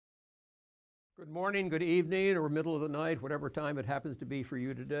Good morning, good evening, or middle of the night, whatever time it happens to be for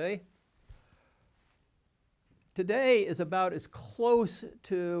you today. Today is about as close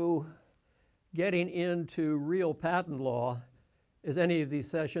to getting into real patent law as any of these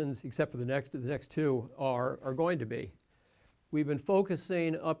sessions, except for the next two, are going to be. We've been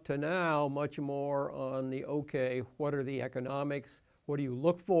focusing up to now much more on the, okay, what are the economics? What do you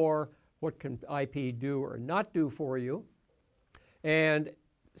look for? What can IP do or not do for you? And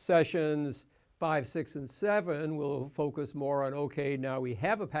sessions 5, 6, and 7 will focus more on, okay, now we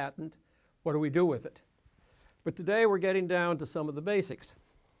have a patent, what do we do with it? But today we're getting down to some of the basics.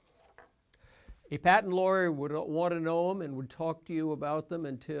 A patent lawyer would want to know them and would talk to you about them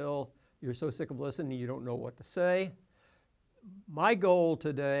until you're so sick of listening you don't know what to say. My goal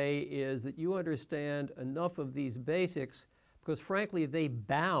today is that you understand enough of these basics because frankly they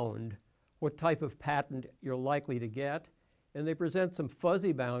bound what type of patent you're likely to get, and they present some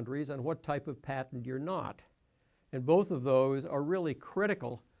fuzzy boundaries on what type of patent you're not. And both of those are really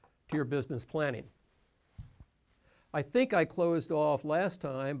critical to your business planning. I think I closed off last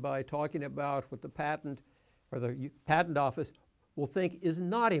time by talking about what the patent or the patent office will think is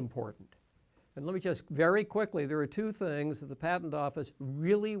not important. And let me just very quickly, there are two things that the patent office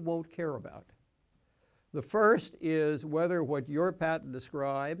really won't care about. The first is whether what your patent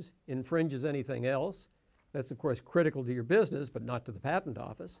describes infringes anything else. That's, of course, critical to your business, but not to the patent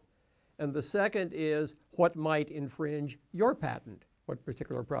office. And the second is what might infringe your patent, what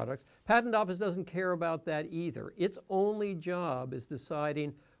particular products. Patent office doesn't care about that either. Its only job is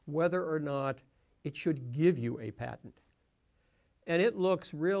deciding whether or not it should give you a patent. And it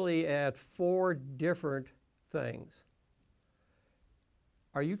looks really at 4 different things.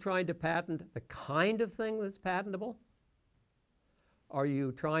 Are you trying to patent the kind of thing that's patentable? Are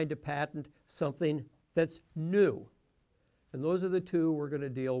you trying to patent something that's new? And those are the 2 we're going to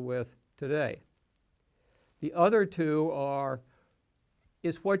deal with today. The other 2 are,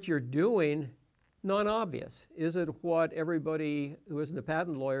 is what you're doing non-obvious? Is it what everybody who isn't a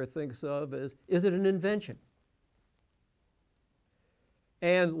patent lawyer thinks of as, is it an invention?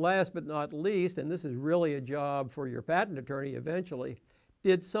 And last but not least, and this is really a job for your patent attorney eventually,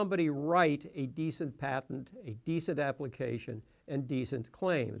 did somebody write a decent patent, a decent application, and decent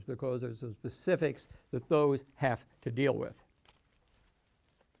claims? Because there's some specifics that those have to deal with.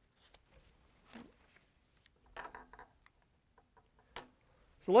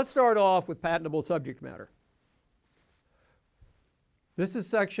 So let's start off with patentable subject matter. This is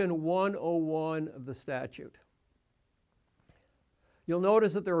section 101 of the statute. You'll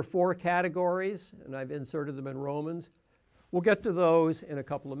notice that there are 4 categories, and I've inserted them in Romans. We'll get to those in a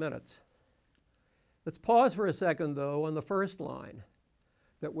couple of minutes. Let's pause for a second, though, on the first line,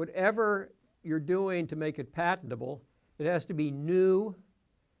 that whatever you're doing to make it patentable, it has to be new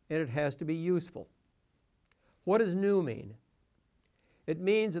and it has to be useful. What does new mean? It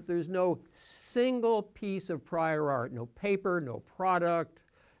means that there's no single piece of prior art, no paper, no product,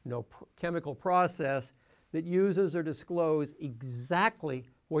 no chemical process that uses or discloses exactly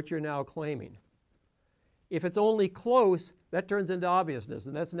what you're now claiming. If it's only close, that turns into obviousness,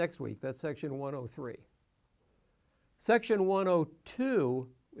 and that's next week. That's section 103. Section 102,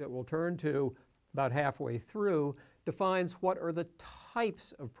 that we'll turn to about halfway through, defines what are the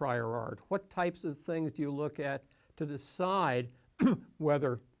types of prior art. What types of things do you look at to decide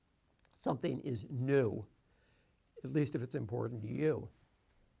whether something is new, at least if it's important to you.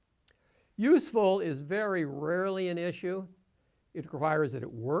 Useful is very rarely an issue. It requires that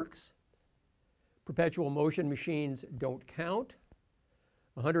it works. Perpetual motion machines don't count.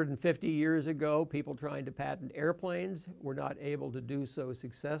 150 years ago, people trying to patent airplanes were not able to do so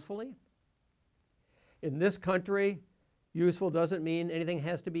successfully. In this country, useful doesn't mean anything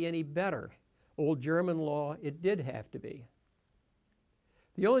has to be any better. Old German law, it did have to be.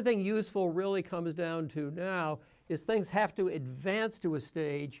 The only thing useful really comes down to now is things have to advance to a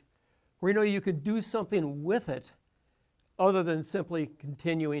stage where you know you can do something with it other than simply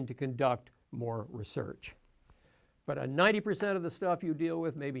continuing to conduct more research. But on 90% of the stuff you deal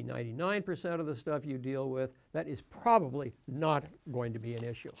with, maybe 99% of the stuff you deal with, that is probably not going to be an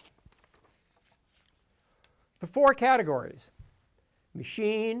issue. The 4 categories: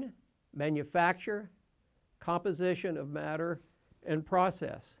 machine, manufacture, composition of matter, and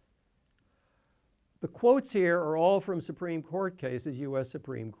process. The quotes here are all from Supreme Court cases, US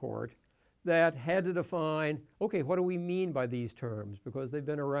Supreme Court, that had to define, okay, what do we mean by these terms? Because they've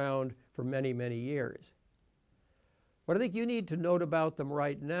been around for many, many years. What I think you need to note about them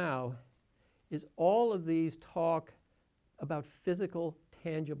right now is all of these talk about physical,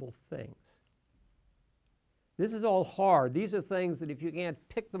 tangible things. This is all hard. These are things that if you can't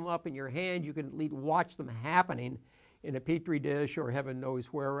pick them up in your hand, you can at least watch them happening in a petri dish or heaven knows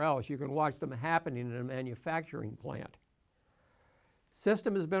where else. You can watch them happening in a manufacturing plant.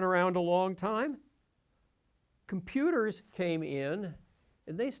 System has been around a long time. Computers came in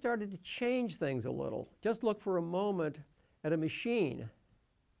and they started to change things a little. Just look for a moment at a machine.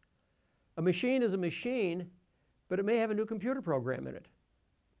 A machine is a machine, but it may have a new computer program in it.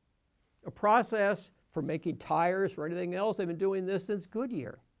 A process for making tires, for anything else, they've been doing this since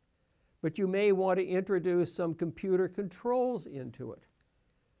Goodyear. But you may want to introduce some computer controls into it.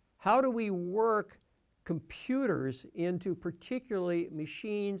 How do we work computers into particularly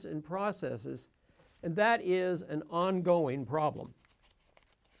machines and processes? And that is an ongoing problem.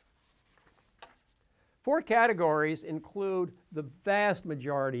 4 categories include the vast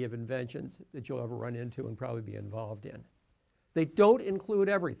majority of inventions that you'll ever run into and probably be involved in. They don't include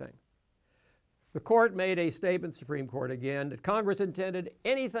everything. The court made a statement, Supreme Court again, that Congress intended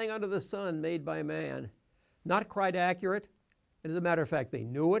anything under the sun made by man. Not quite accurate. And as a matter of fact, they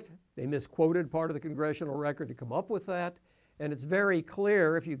knew it. They misquoted part of the congressional record to come up with that. And it's very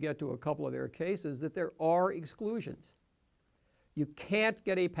clear, if you get to a couple of their cases, that there are exclusions. You can't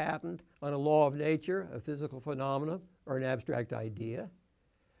get a patent on a law of nature, a physical phenomenon, or an abstract idea.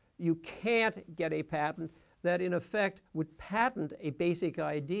 You can't get a patent that, in effect, would patent a basic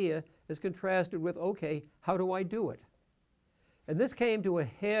idea as contrasted with, okay, how do I do it? And this came to a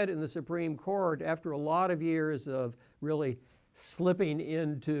head in the Supreme Court after a lot of years of really slipping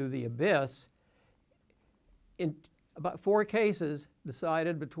into the abyss in about 4 cases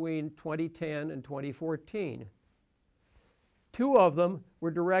decided between 2010 and 2014. 2 of them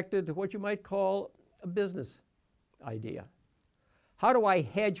were directed to what you might call a business idea. How do I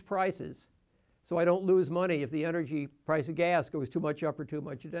hedge prices so I don't lose money if the energy price of gas goes too much up or too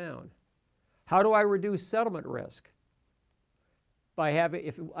much down? How do I reduce settlement risk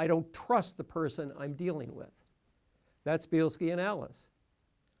if I don't trust the person I'm dealing with? That's Bielski and Ellis.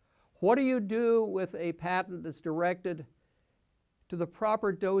 What do you do with a patent that's directed to the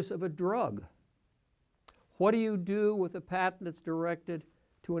proper dose of a drug? What do you do with a patent that's directed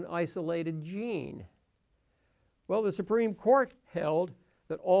to an isolated gene? Well, the Supreme Court held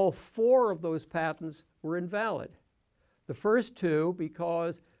that all 4 of those patents were invalid. The first 2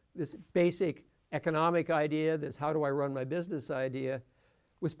 because this basic economic idea, this how do I run my business idea,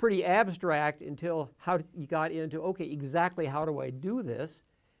 was pretty abstract until you got into, okay, exactly how do I do this?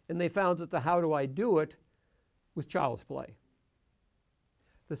 And they found that the how do I do it was child's play.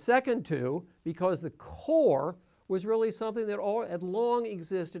 The second 2, because the core was really something that had long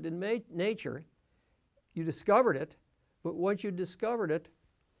existed in nature. You discovered it, but once you discovered it,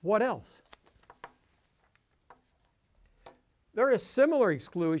 what else? There are similar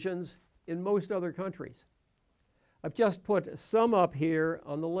exclusions in most other countries. I've just put some up here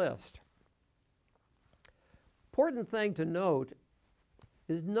on the list. Important thing to note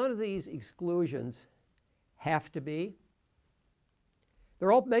is none of these exclusions have to be.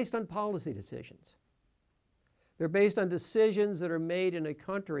 They're all based on policy decisions. They're based on decisions that are made in a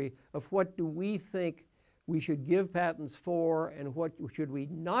country of what do we think we should give patents for and what should we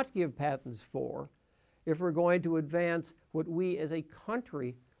not give patents for if we're going to advance what we as a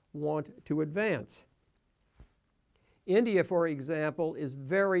country want to advance. India, for example, is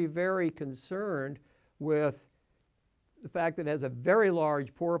very, very concerned with the fact that it has a very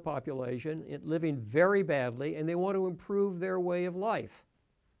large poor population, living very badly, and they want to improve their way of life.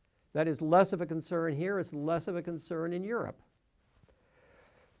 That is less of a concern here. It's less of a concern in Europe.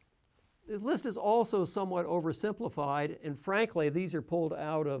 The list is also somewhat oversimplified, and frankly, these are pulled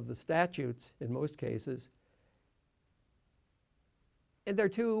out of the statutes in most cases. And they're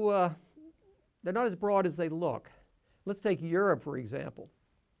not as broad as they look. Let's take Europe, for example.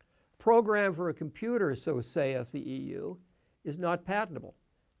 Program for a computer, so saith the EU, is not patentable.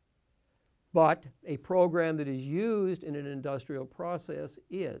 But a program that is used in an industrial process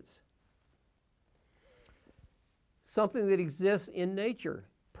is. Something that exists in nature,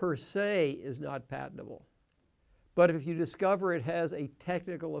 per se, is not patentable. But if you discover it has a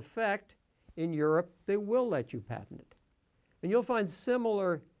technical effect in Europe, they will let you patent it. And you'll find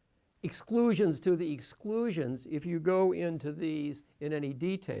similar exclusions to the exclusions if you go into these in any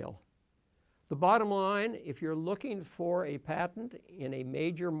detail. The bottom line, if you're looking for a patent in a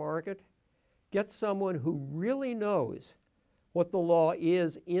major market, get someone who really knows what the law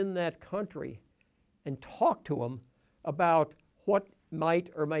is in that country and talk to them about what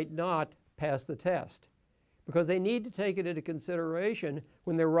might or might not pass the test. Because they need to take it into consideration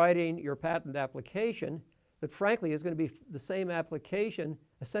when they're writing your patent application that frankly is going to be the same application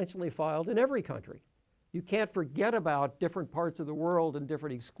essentially filed in every country. You can't forget about different parts of the world and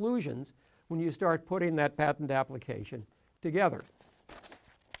different exclusions when you start putting that patent application together.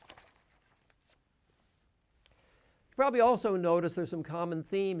 You probably also notice there's some common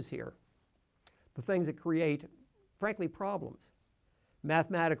themes here. The things that create, frankly, problems.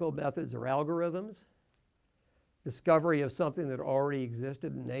 Mathematical methods or algorithms, discovery of something that already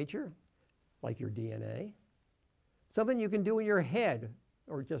existed in nature, like your DNA, something you can do in your head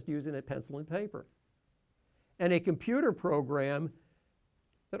or just using a pencil and paper, and a computer program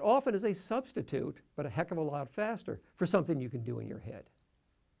that often is a substitute, but a heck of a lot faster, for something you can do in your head.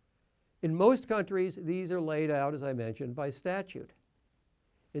 In most countries, these are laid out, as I mentioned, by statute.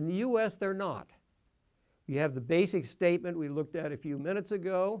 In the US, they're not. You have the basic statement we looked at a few minutes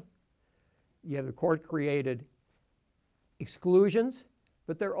ago. You have the court-created exclusions,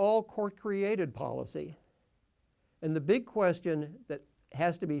 but they're all court-created policy. And the big question that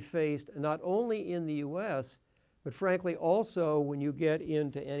has to be faced not only in the US, but frankly also when you get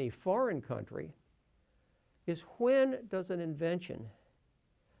into any foreign country, is when does an invention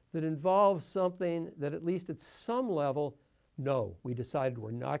that involves something that at least at some level, no, we decided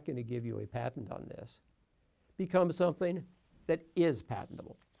we're not going to give you a patent on this, become something that is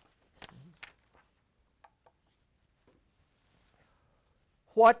patentable.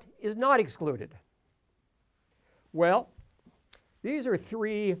 What is not excluded? Well, these are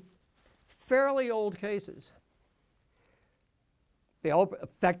three fairly old cases. They all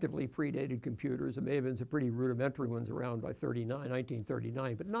effectively predated computers. There may have been some pretty rudimentary ones around by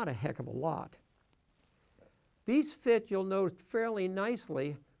 1939, but not a heck of a lot. These fit, you'll note, fairly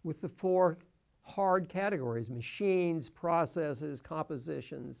nicely with the four hard categories: machines, processes,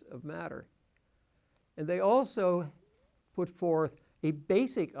 compositions of matter. And they also put forth a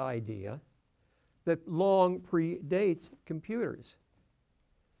basic idea that long predates computers.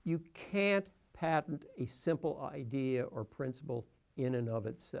 You can't patent a simple idea or principle in and of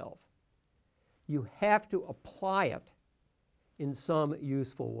itself. You have to apply it in some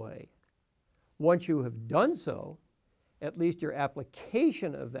useful way. Once you have done so, at least your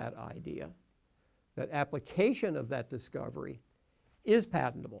application of that idea, that application of that discovery, is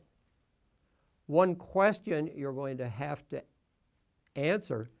patentable. One question you're going to have to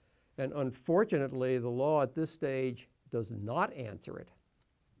answer, and unfortunately the law at this stage does not answer it,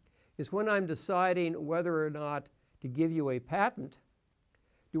 is when I'm deciding whether or not to give you a patent,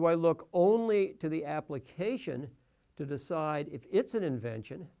 do I look only to the application to decide if it's an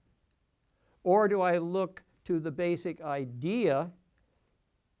invention, or do I look to the basic idea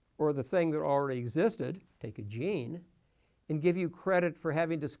or the thing that already existed, take a gene, and give you credit for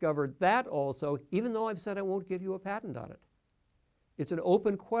having discovered that also, even though I've said I won't give you a patent on it? It's an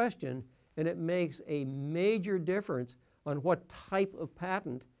open question, and it makes a major difference on what type of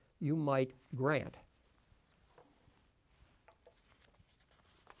patent you might grant.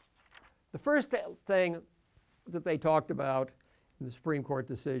 The first thing that they talked about in the Supreme Court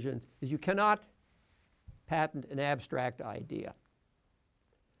decisions is you cannot patent an abstract idea.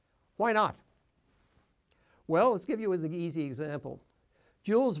 Why not? Well, let's give you an easy example.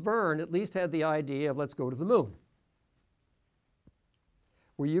 Jules Verne at least had the idea of let's go to the moon.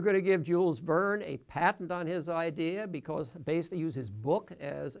 Were you going to give Jules Verne a patent on his idea because basically use his book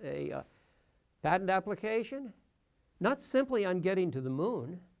as a patent application? Not simply on getting to the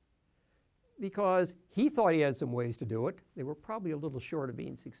moon, because he thought he had some ways to do it. They were probably a little short of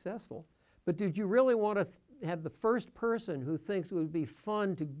being successful. But did you really want to have the first person who thinks it would be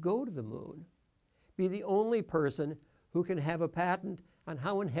fun to go to the moon be the only person who can have a patent on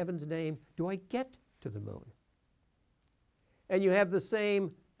how in heaven's name do I get to the moon? And you have the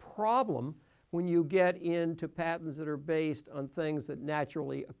same problem when you get into patents that are based on things that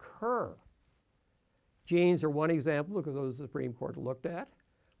naturally occur. Genes are one example because those the Supreme Court looked at.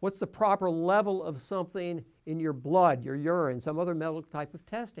 What's the proper level of something in your blood, your urine, some other medical type of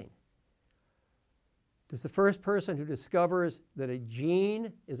testing? Does the first person who discovers that a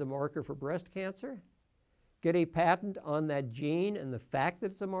gene is a marker for breast cancer get a patent on that gene and the fact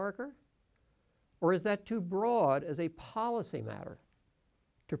that it's a marker? Or is that too broad as a policy matter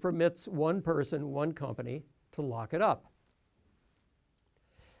to permit one person, one company, to lock it up?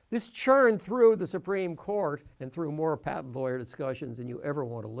 This churned through the Supreme Court and through more patent lawyer discussions than you ever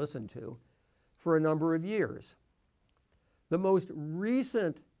want to listen to for a number of years. The most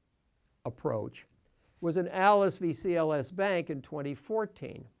recent approach was in Alice v. CLS Bank in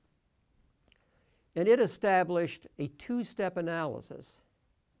 2014. And it established a two-step analysis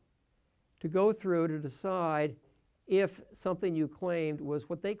to go through to decide if something you claimed was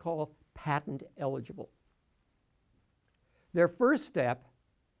what they call patent eligible. Their first step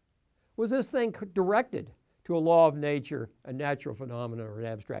Was this thing directed to a law of nature, a natural phenomenon, or an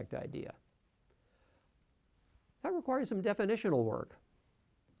abstract idea? That requires some definitional work.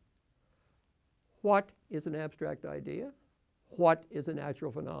 What is an abstract idea? What is a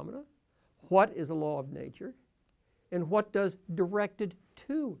natural phenomenon? What is a law of nature? And what does directed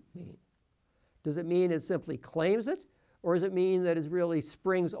to mean? Does it mean it simply claims it, or does it mean that it really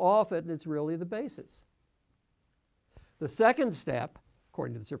springs off it and it's really the basis? The second step,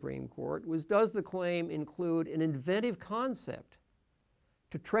 according to the Supreme Court, was, does the claim include an inventive concept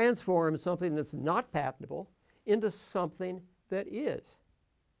to transform something that's not patentable into something that is?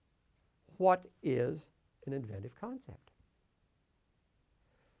 What is an inventive concept?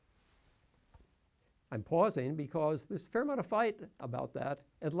 I'm pausing because there's a fair amount of fight about that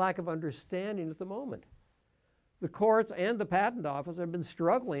and lack of understanding at the moment. The courts and the Patent Office have been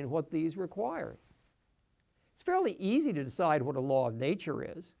struggling what these require. It's fairly easy to decide what a law of nature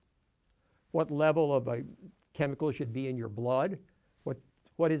is, what level of a chemical should be in your blood,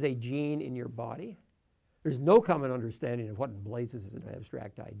 what is a gene in your body. There's no common understanding of what in blazes is an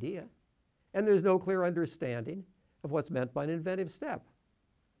abstract idea, and there's no clear understanding of what's meant by an inventive step.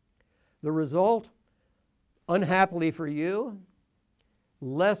 The result, unhappily for you,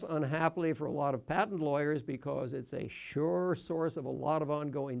 less unhappily for a lot of patent lawyers because it's a sure source of a lot of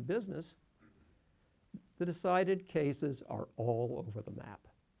ongoing business, the decided cases are all over the map.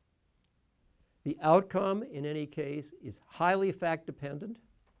 The outcome in any case is highly fact-dependent.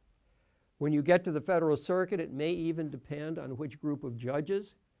 When you get to the Federal Circuit, it may even depend on which group of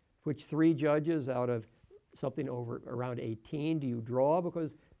judges, which 3 judges out of something over around 18 do you draw,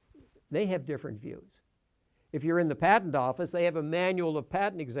 because they have different views. If you're in the Patent Office, they have a manual of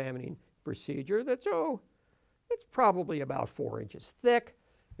patent examining procedure that's, it's probably about 4 inches thick,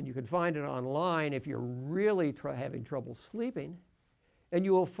 and you can find it online if you're really having trouble sleeping, and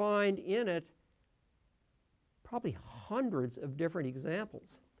you will find in it probably hundreds of different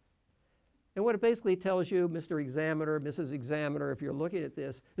examples. And what it basically tells you, Mr. Examiner, Mrs. Examiner, if you're looking at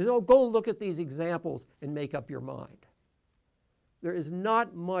this, is, go look at these examples and make up your mind. There is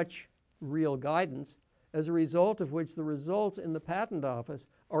not much real guidance, as a result of which the results in the Patent Office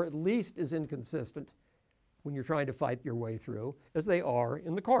are at least as inconsistent when you're trying to fight your way through as they are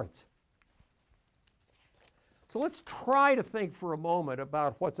in the courts. So let's try to think for a moment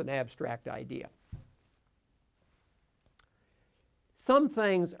about what's an abstract idea. Some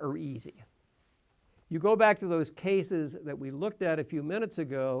things are easy. You go back to those cases that we looked at a few minutes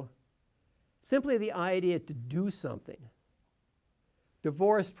ago, simply the idea to do something,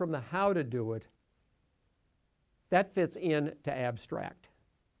 divorced from the how to do it, that fits into abstract.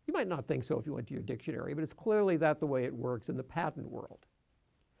 You might not think so if you went to your dictionary, but it's clearly the way it works in the patent world.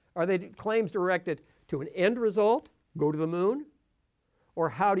 Are they claims directed to an end result, go to the moon? Or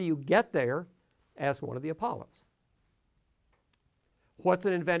how do you get there, ask one of the Apollos? What's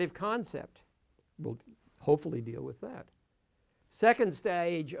an inventive concept? We'll hopefully deal with that. Second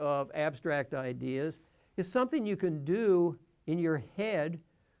stage of abstract ideas is something you can do in your head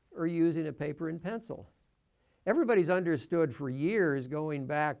or using a paper and pencil. Everybody's understood for years, going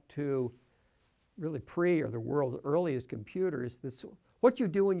back to really or the world's earliest computers, that what you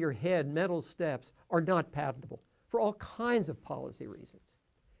do in your head, mental steps, are not patentable for all kinds of policy reasons.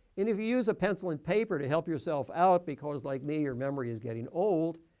 And if you use a pencil and paper to help yourself out because, like me, your memory is getting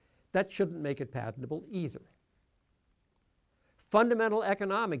old, that shouldn't make it patentable either. Fundamental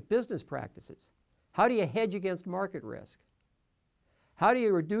economic business practices. How do you hedge against market risk? How do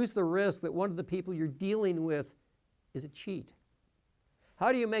you reduce the risk that one of the people you're dealing with is a cheat?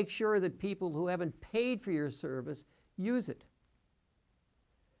 How do you make sure that people who haven't paid for your service use it?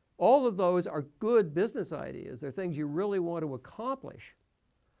 All of those are good business ideas. They're things you really want to accomplish.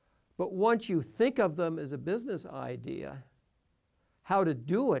 But once you think of them as a business idea, how to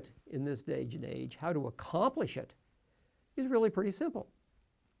do it in this day and age, how to accomplish it, is really pretty simple.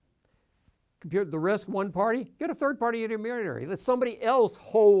 Compute the risk, one party, get a third-party intermediary. Let somebody else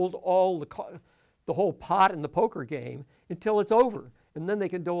hold all the whole pot in the poker game until it's over, and then they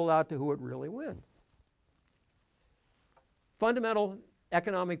can dole out to who it really wins. Fundamental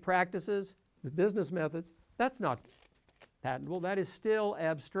economic practices, the business methods, that's not patentable. That is still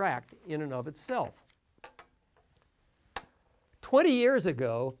abstract in and of itself. 20 years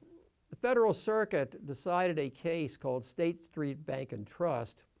ago, the Federal Circuit decided a case called State Street Bank and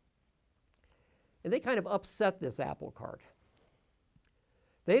Trust, and they kind of upset this apple cart.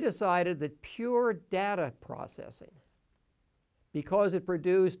 They decided that pure data processing, because it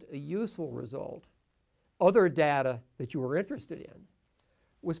produced a useful result, other data that you were interested in,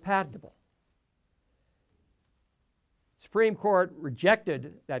 was patentable. Supreme Court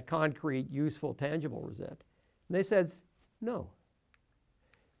rejected that concrete, useful, tangible result. And they said, no.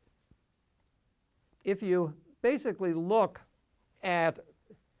 If you basically look at,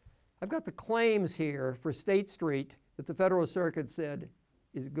 I've got the claims here for State Street that the Federal Circuit said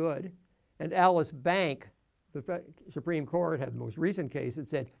is good, and Alice Bank, the Supreme Court had the most recent case that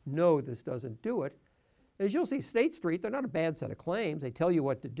said, no, this doesn't do it. As you'll see, State Street, they're not a bad set of claims. They tell you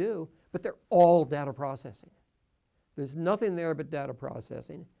what to do, but they're all data processing. There's nothing there but data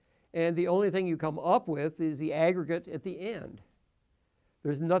processing. And the only thing you come up with is the aggregate at the end.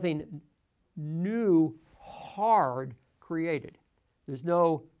 There's nothing new, hard created. There's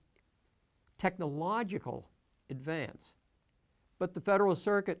no technological advance. But the Federal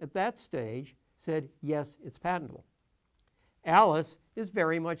Circuit at that stage said, yes, it's patentable. Alice is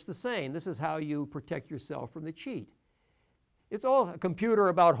very much the same. This is how you protect yourself from the cheat. It's all a computer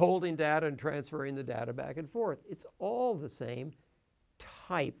about holding data and transferring the data back and forth. It's all the same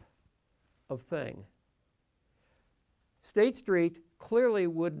type of thing. State Street clearly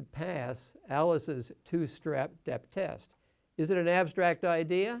wouldn't pass Alice's two-step test. Is it an abstract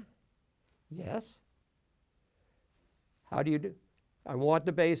idea? Yes. How do you do? I want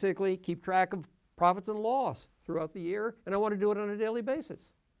to basically keep track of profits and loss throughout the year, and I want to do it on a daily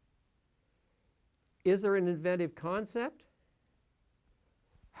basis. Is there an inventive concept?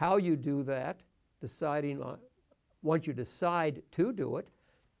 How you do that, deciding on, once you decide to do it,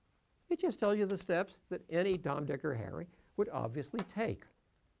 it just tells you the steps that any Tom, Dick, or Harry would obviously take.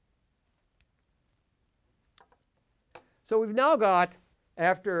 So we've now got,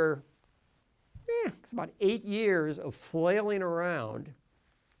 after it's about 8 years of flailing around,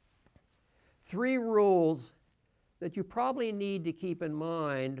 3 rules that you probably need to keep in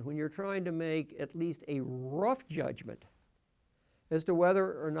mind when you're trying to make at least a rough judgment as to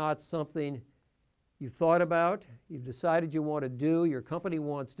whether or not something you've thought about, you've decided you want to do, your company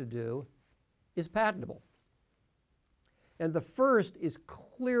wants to do, is patentable. And the first is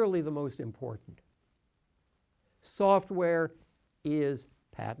clearly the most important. Software is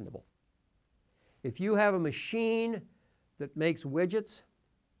patentable. If you have a machine that makes widgets,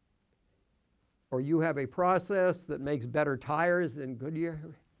 or you have a process that makes better tires than Goodyear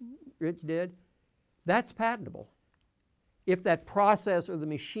did, that's patentable. If that process or the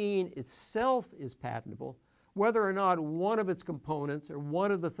machine itself is patentable, whether or not one of its components or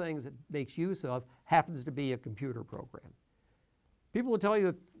one of the things it makes use of happens to be a computer program. People will tell you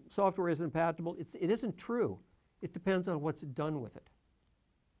that software isn't patentable. It isn't true. It depends on what's done with it.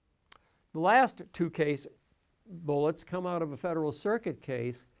 The last 2 case bullets come out of a Federal Circuit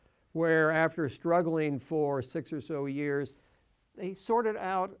case where, after struggling for 6 or so years, they sorted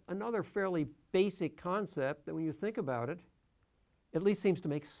out another fairly basic concept that, when you think about it, at least seems to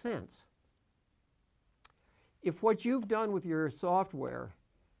make sense. If what you've done with your software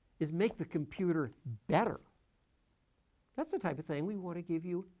is make the computer better, that's the type of thing we want to give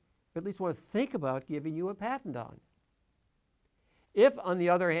you, at least want to think about giving you a patent on. If, on the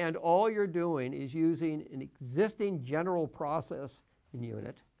other hand, all you're doing is using an existing general process and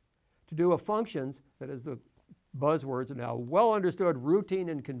unit to do a functions that, as the buzzwords are now well understood, routine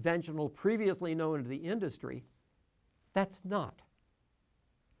and conventional, previously known to the industry, that's not.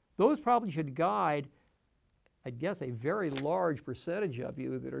 Those probably should guide, I'd guess, a very large percentage of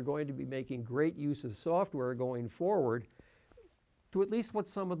you that are going to be making great use of software going forward, to at least what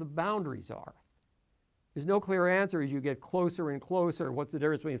some of the boundaries are. There's no clear answer as you get closer and closer. What's the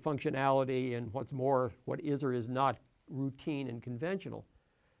difference between functionality and what is or is not routine and conventional?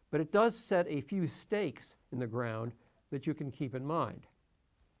 But it does set a few stakes in the ground that you can keep in mind.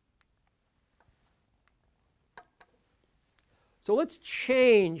 So let's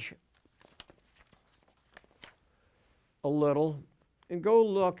change a little and go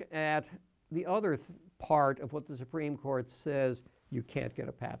look at the other part of what the Supreme Court says you can't get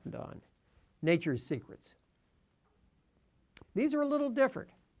a patent on. Nature's secrets. These are a little different.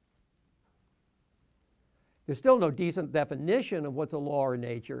 There's still no decent definition of what's a law or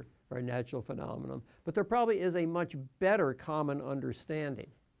nature or a natural phenomenon, but there probably is a much better common understanding.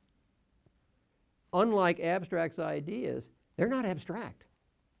 Unlike abstract ideas, they're not abstract.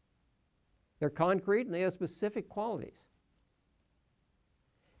 They're concrete and they have specific qualities.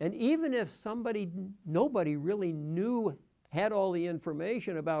 And even if nobody really had all the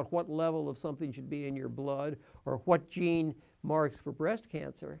information about what level of something should be in your blood or what gene marks for breast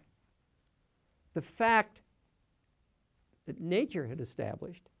cancer, the fact that nature had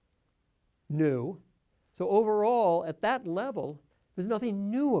established knew. So overall, at that level, there's nothing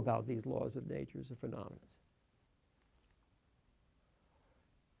new about these laws of nature or phenomena.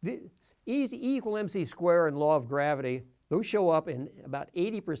 E equal mc squared and law of gravity, those show up in about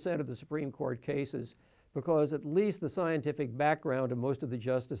 80% of the Supreme Court cases because at least the scientific background of most of the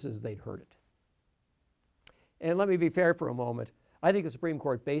justices, they'd heard it. And let me be fair for a moment. I think the Supreme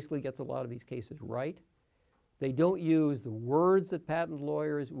Court basically gets a lot of these cases right. They don't use the words that patent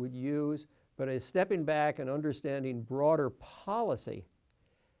lawyers would use, but as stepping back and understanding broader policy,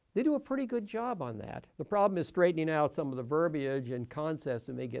 they do a pretty good job on that. The problem is straightening out some of the verbiage and concepts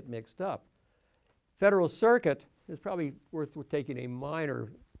that may get mixed up. Federal Circuit is probably worth taking a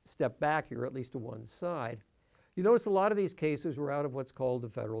minor step back here, at least to one side. You notice a lot of these cases were out of what's called the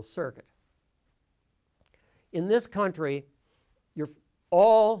Federal Circuit. In this country,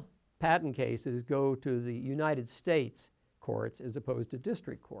 all patent cases go to the United States courts as opposed to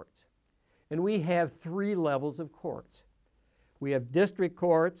district courts. And we have 3 levels of courts. We have district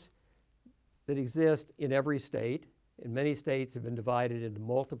courts that exist in every state, and many states have been divided into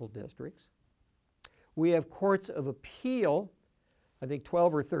multiple districts. We have courts of appeal, I think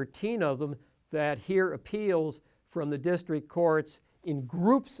 12 or 13 of them, that hear appeals from the district courts in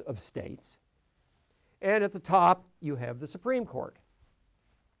groups of states. And at the top, you have the Supreme Court.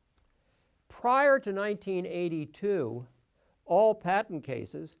 Prior to 1982, all patent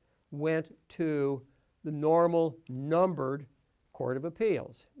cases went to the normal numbered Court of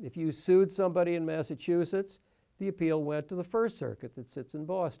Appeals. If you sued somebody in Massachusetts, the appeal went to the First Circuit that sits in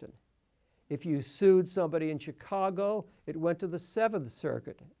Boston. If you sued somebody in Chicago, it went to the Seventh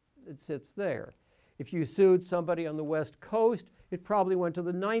Circuit that sits there. If you sued somebody on the West Coast, it probably went to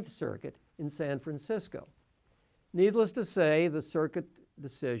the Ninth Circuit in San Francisco. Needless to say, the circuit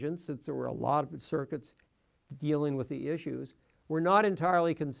decisions, since there were a lot of circuits dealing with the issues, were not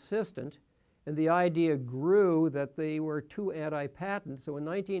entirely consistent, and the idea grew that they were too anti-patent. So in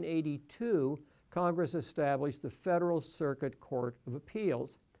 1982, Congress established the Federal Circuit Court of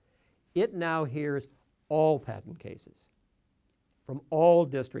Appeals. It now hears all patent cases from all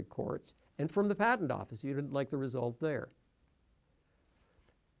district courts and from the Patent Office. You didn't like the result there.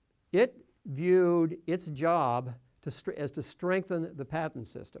 It viewed its job as to strengthen the patent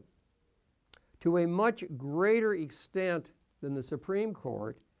system. To a much greater extent than the Supreme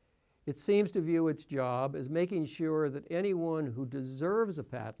Court, it seems to view its job as making sure that anyone who deserves a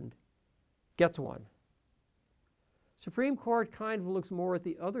patent gets one. Supreme Court kind of looks more at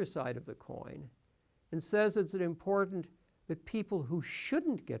the other side of the coin and says it's important that people who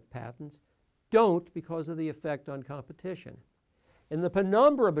shouldn't get patents don't because of the effect on competition. And the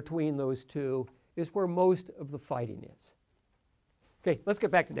penumbra between those two is where most of the fighting is. Okay, let's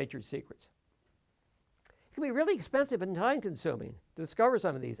get back to nature's secrets. It can be really expensive and time-consuming to discover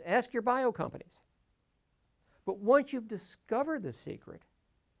some of these. Ask your bio companies. But once you've discovered the secret,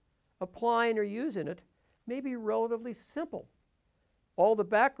 applying or using it may be relatively simple. All the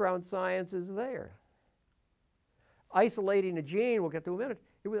background science is there. Isolating a gene, we'll get to in a minute,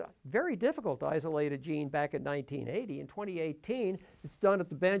 it was very difficult to isolate a gene back in 1980. In 2018, it's done at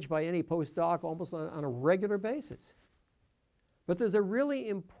the bench by any postdoc almost on a regular basis. But there's a really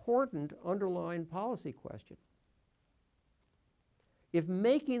important underlying policy question. If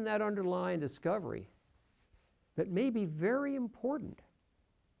making that underlying discovery that may be very important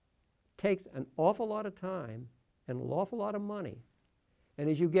takes an awful lot of time and an awful lot of money, and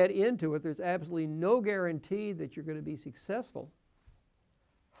as you get into it, there's absolutely no guarantee that you're going to be successful,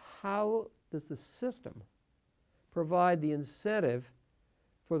 how does the system provide the incentive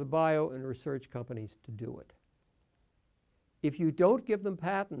for the bio and research companies to do it? If you don't give them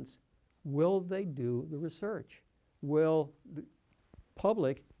patents, will they do the research? Will the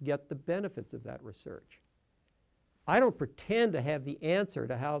public get the benefits of that research? I don't pretend to have the answer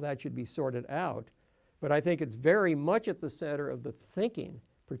to how that should be sorted out, but I think it's very much at the center of the thinking,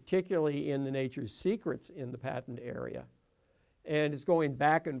 particularly in the nature's secrets in the patent area. And it's going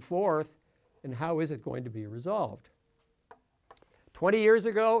back and forth, and how is it going to be resolved? 20 years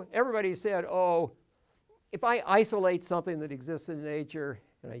ago, everybody said, oh, if I isolate something that exists in nature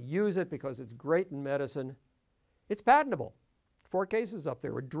and I use it because it's great in medicine, it's patentable. 4 cases up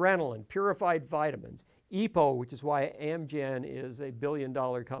there: adrenaline, purified vitamins, EPO, which is why Amgen is a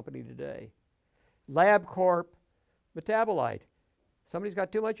billion-dollar company today, LabCorp, metabolite. Somebody's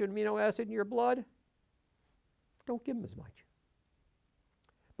got too much amino acid in your blood, don't give them as much.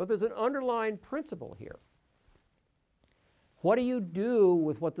 But there's an underlying principle here. What do you do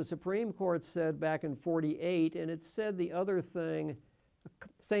with what the Supreme Court said back in '48, and it said the other thing,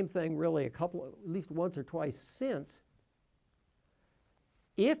 same thing really at least once or twice since?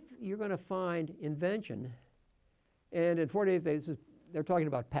 If you're going to find invention, and in 48 they're talking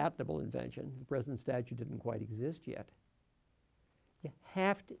about patentable invention. The present statute didn't quite exist yet. You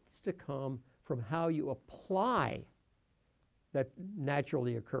have to come from how you apply that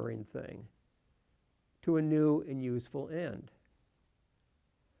naturally occurring thing to a new and useful end.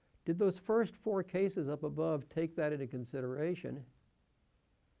 Did those first 4 cases up above take that into consideration?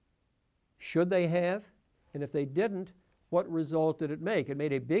 Should they have? And if they didn't, what result did it make? It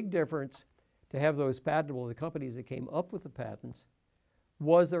made a big difference to have those patentable, the companies that came up with the patents.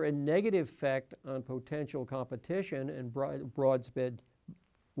 Was there a negative effect on potential competition and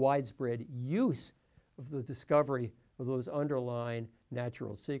widespread use of the discovery of those underlying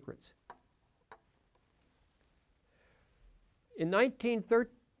natural secrets? In 2013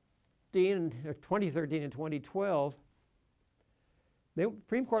 and 2012, the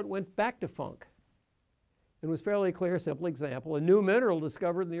Supreme Court went back to Funk. It was fairly clear, simple example. A new mineral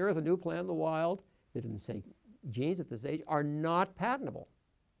discovered in the earth, a new plant in the wild, they didn't say genes at this age, are not patentable.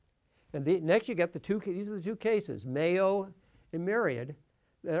 And next you get these are the 2 cases, Mayo and Myriad,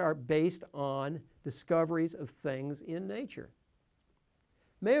 that are based on discoveries of things in nature.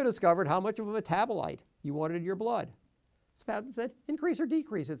 Mayo discovered how much of a metabolite you wanted in your blood. This patent said, increase or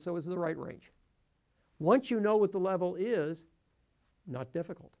decrease it so it's in the right range. Once you know what the level is, not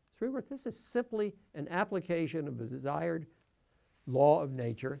difficult. This is simply an application of the desired law of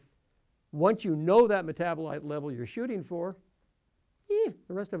nature. Once you know that metabolite level you're shooting for,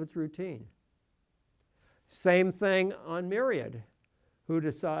 the rest of it's routine. Same thing on Myriad, who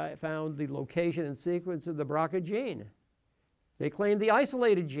found the location and sequence of the BRCA gene. They claimed the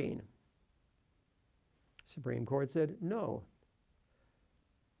isolated gene. Supreme Court said no.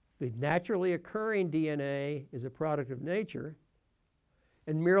 The naturally occurring DNA is a product of nature,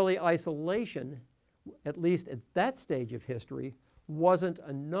 and merely isolation, at least at that stage of history, wasn't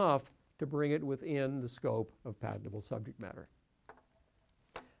enough to bring it within the scope of patentable subject matter.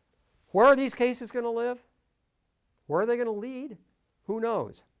 Where are these cases going to live? Where are they going to lead? Who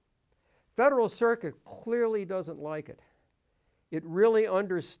knows? Federal Circuit clearly doesn't like it. It really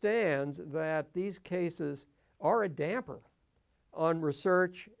understands that these cases are a damper on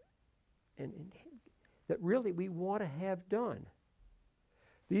research and that really we want to have done.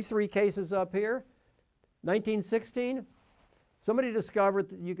 These 3 cases up here, 1916, somebody discovered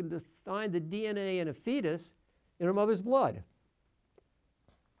that you can find the DNA in a fetus in a mother's blood.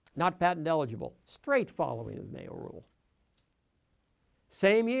 Not patent eligible, straight following of the Mayo rule.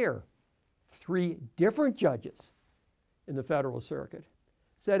 Same year, 3 different judges in the Federal Circuit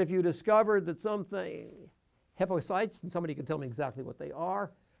said if you discovered that something, hepatocytes, and somebody can tell me exactly what they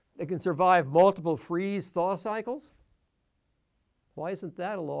are, they can survive multiple freeze-thaw cycles. Why isn't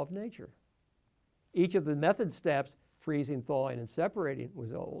that a law of nature? Each of the method steps, freezing, thawing, and separating,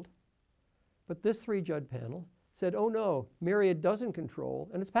 was old. But this 3-judge panel said, oh no, Myriad doesn't control,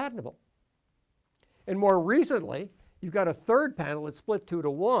 and it's patentable. And more recently, you've got a 3rd panel that split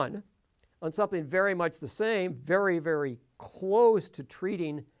 2-to-1 on something very much the same, very, very close to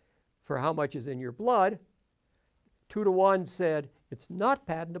treating for how much is in your blood. 2-to-1 said it's not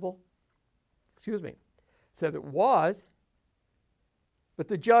patentable. Excuse me. Said it was. But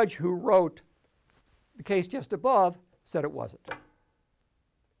the judge who wrote the case just above said it wasn't.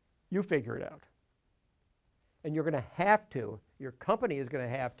 You figure it out. And you're going to have to, your company is going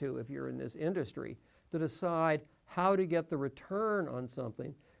to have to, if you're in this industry, to decide how to get the return on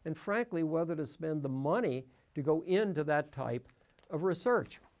something, and frankly, whether to spend the money to go into that type of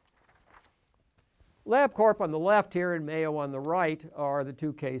research. LabCorp on the left here and Mayo on the right are the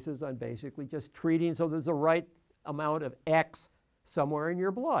 2 cases on basically just treating so there's the right amount of X somewhere in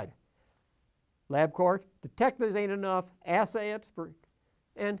your blood. LabCorp, detect this ain't enough, assay it,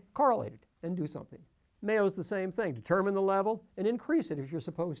 and correlate it, and do something. Mayo's the same thing. Determine the level and increase it if you're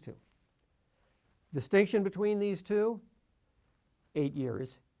supposed to. Distinction between these 2, 8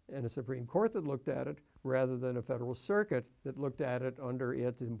 years, and a Supreme Court that looked at it rather than a Federal Circuit that looked at it under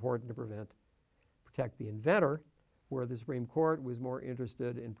it's important to protect the inventor, where the Supreme Court was more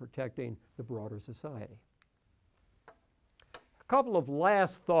interested in protecting the broader society. A couple of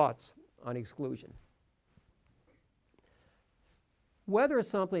last thoughts on exclusion. Whether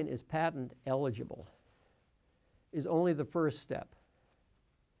something is patent eligible is only the first step.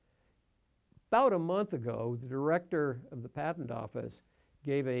 About a month ago, the director of the Patent Office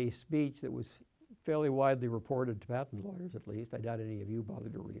gave a speech that was fairly widely reported to patent lawyers, at least. I doubt any of you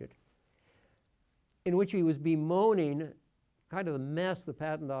bothered to read it, in which he was bemoaning kind of the mess the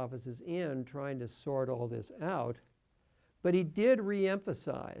Patent Office is in trying to sort all this out. But he did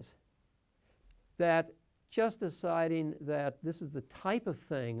reemphasize that just deciding that this is the type of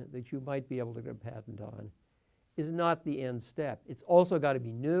thing that you might be able to get a patent on is not the end step. It's also got to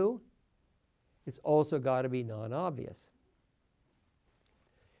be new. It's also got to be non-obvious.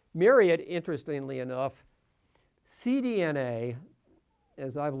 Myriad, interestingly enough, cDNA,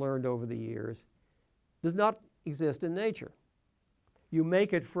 as I've learned over the years, does not exist in nature. You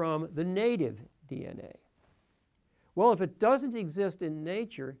make it from the native DNA. Well, if it doesn't exist in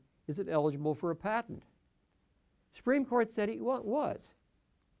nature, is it eligible for a patent? Supreme Court said it was.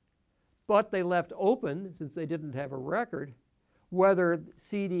 But they left open, since they didn't have a record, whether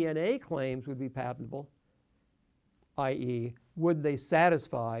cDNA claims would be patentable, i.e., would they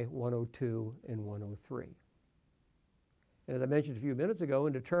satisfy 102 and 103? And as I mentioned a few minutes ago,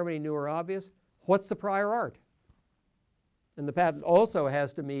 in determining new or obvious, what's the prior art? And the patent also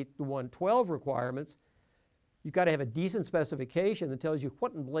has to meet the 112 requirements. You've got to have a decent specification that tells you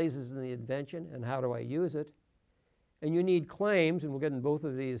what in blazes in the invention and how do I use it. And you need claims, and we'll get in both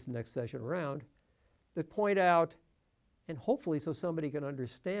of these next session around, that point out, and hopefully so somebody can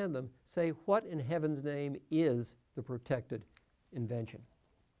understand them, say what in heaven's name is the protected invention.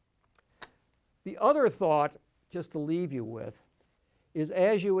 The other thought, just to leave you with, is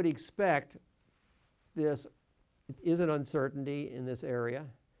as you would expect, this is an uncertainty in this area,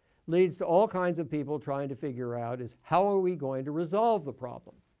 leads to all kinds of people trying to figure out is how are we going to resolve the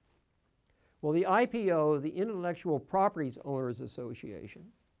problem? Well, the IPO, the Intellectual Properties Owners Association,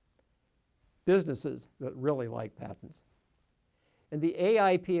 businesses that really like patents, and the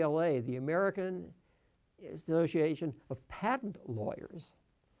AIPLA, the American Association of Patent Lawyers,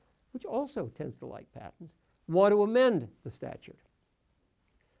 which also tends to like patents, want to amend the statute.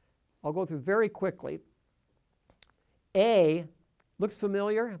 I'll go through very quickly. A looks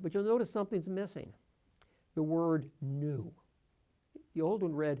familiar, but you'll notice something's missing. The word new. The old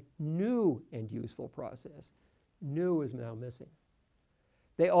one read new and useful process. New is now missing.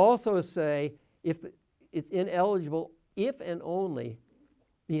 They also say it's ineligible if and only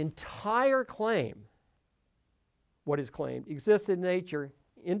the entire claim, what is claimed, exists in nature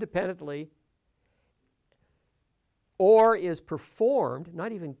independently or is performed,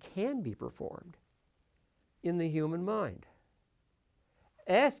 not even can be performed, in the human mind.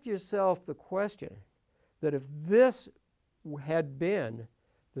 Ask yourself the question that if this had been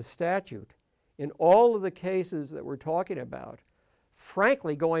the statute in all of the cases that we're talking about,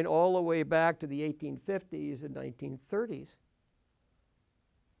 frankly going all the way back to the 1850s and 1930s,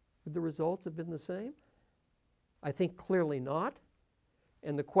 would the results have been the same? I think clearly not.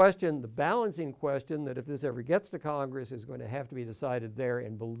 And the question, the balancing question that if this ever gets to Congress is going to have to be decided there,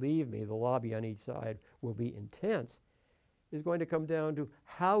 and believe me, the lobby on each side will be intense, is going to come down to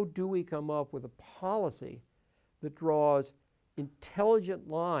how do we come up with a policy that draws intelligent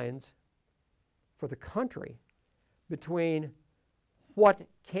lines for the country between what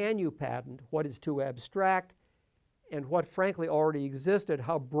can you patent, what is too abstract, and what frankly already existed.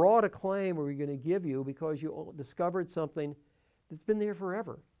 How broad a claim are we going to give you because you discovered something that's been there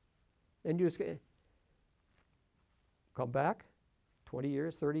forever? And you just come back 20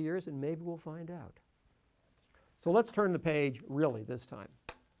 years, 30 years, and maybe we'll find out. So let's turn the page really this time.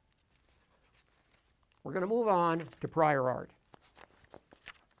 We're going to move on to prior art.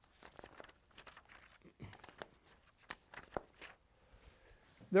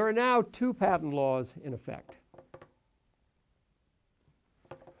 There are now two patent laws in effect.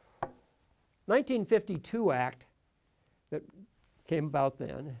 1952 Act that came about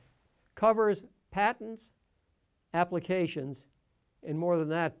then covers patents, applications, and more than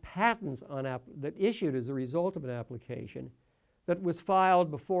that, patents on that issued as a result of an application that was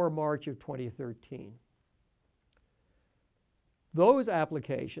filed before March of 2013. Those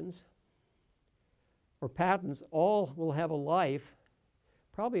applications or patents all will have a life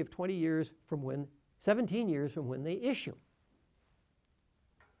probably of 20 years from when, 17 years from when they issue.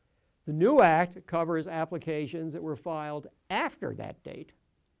 The new act covers applications that were filed after that date.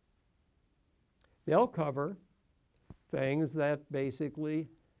 They'll cover things that basically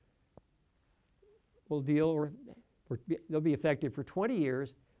will they'll be effective for 20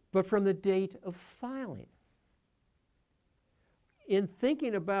 years, but from the date of filing. In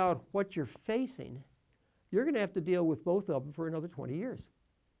thinking about what you're facing, you're going to have to deal with both of them for another 20 years.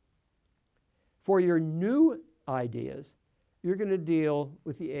 For your new ideas, you're going to deal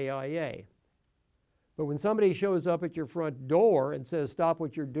with the AIA. But when somebody shows up at your front door and says, stop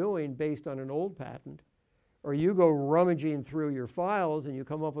what you're doing based on an old patent, or you go rummaging through your files and you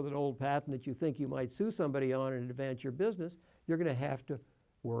come up with an old patent that you think you might sue somebody on and advance your business, you're going to have to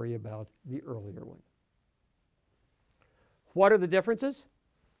worry about the earlier one. What are the differences?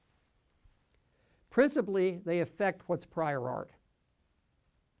 Principally, they affect what's prior art.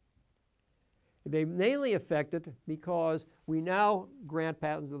 They mainly affect it because we now grant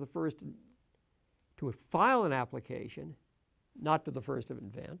patents to the first to file an application not to the first of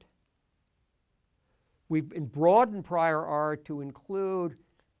invent. We've broadened prior art to include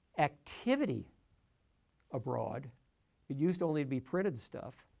activity abroad. It used only to be printed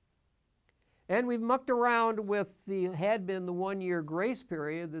stuff. And we've mucked around with had been the 1-year grace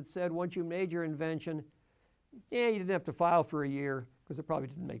period that said once you made your invention, you didn't have to file for a year because it probably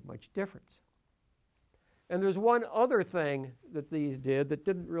didn't make much difference. And there's one other thing that these did that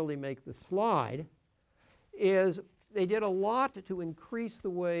didn't really make the slide, is they did a lot to increase the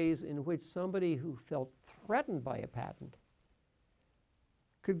ways in which somebody who felt threatened by a patent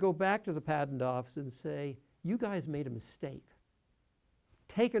could go back to the patent office and say, you guys made a mistake.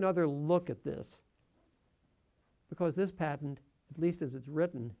 Take another look at this. Because this patent, at least as it's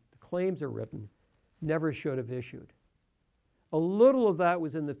written, the claims are written, never should have issued. A little of that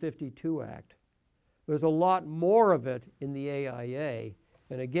was in the 52 Act. There's a lot more of it in the AIA.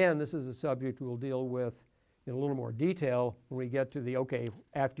 And again, this is a subject we'll deal with in a little more detail when we get to the, okay,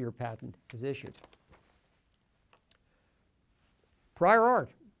 after your patent is issued. Prior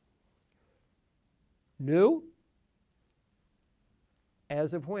art. New?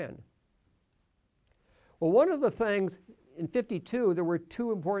 As of when? Well, one of the things in 52, there were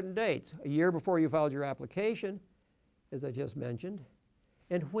 2 important dates. A year before you filed your application, as I just mentioned,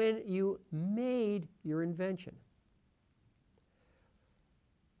 and when you made your invention.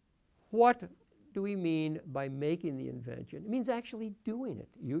 What do we mean by making the invention? It means actually doing it,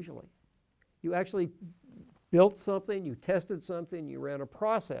 usually. You actually built something, you tested something, you ran a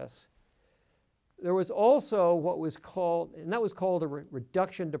process. There was also what was called, and that was called a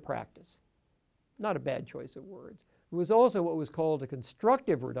reduction to practice. Not a bad choice of words. It was also what was called a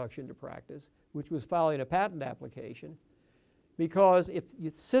constructive reduction to practice, which was filing a patent application, because if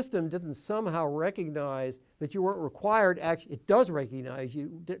your system didn't somehow recognize that you weren't required, actually, it does recognize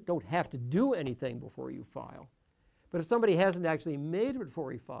you don't have to do anything before you file. But if somebody hasn't actually made it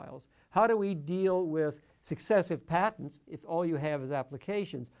before he files, how do we deal with successive patents if all you have is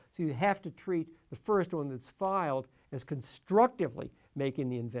applications? So you have to treat the first one that's filed as constructively making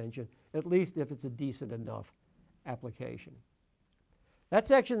the invention, at least if it's a decent enough application. That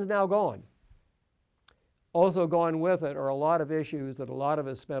section is now gone. Also gone with it are a lot of issues that a lot of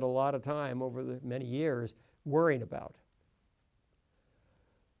us spent a lot of time over the many years worrying about.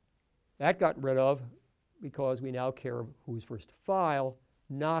 That got rid of because we now care who was first to file,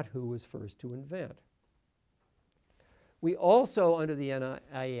 not who was first to invent. We also, under the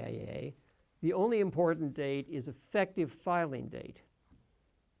NIAA, the only important date is effective filing date.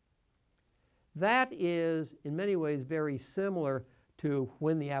 That is, in many ways, very similar to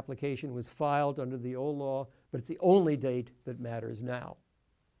when the application was filed under the old law, but it's the only date that matters now.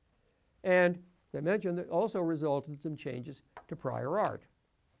 And as I mentioned, it also resulted in some changes to prior art.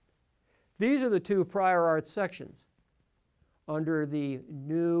 These are the 2 prior art sections under the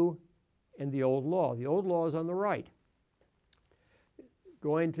new and the old law. The old law is on the right.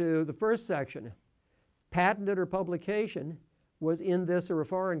 Going to the first section, patented or publication was in this or a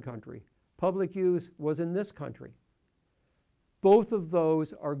foreign country. Public use was in this country. Both of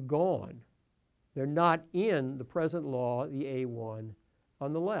those are gone. They're not in the present law, the A1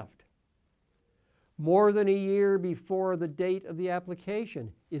 on the left. More than a year before the date of the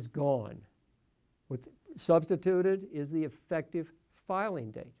application is gone. What's substituted is the effective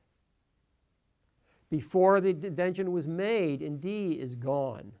filing date. Before the invention was made in D is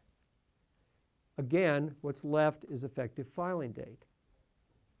gone. Again, what's left is effective filing date.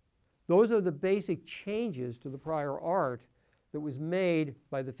 Those are the basic changes to the prior art that was made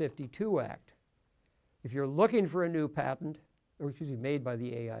by the 52 Act. If you're looking for a new patent, or excuse me, made by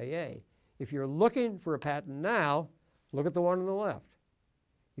the AIA, if you're looking for a patent now, look at the one on the left.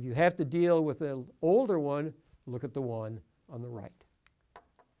 If you have to deal with an older one, look at the one on the right.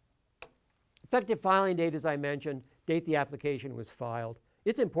 Effective filing date, as I mentioned, date the application was filed.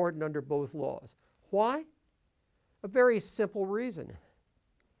 It's important under both laws. Why? A very simple reason.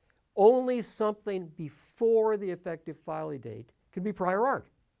 Only something before the effective filing date can be prior art.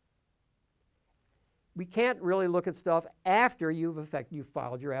 We can't really look at stuff after you've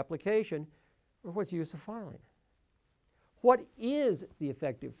filed your application, or what's the use of filing? What is the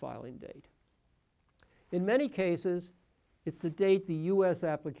effective filing date? In many cases, it's the date the US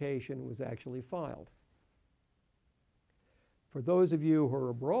application was actually filed. For those of you who are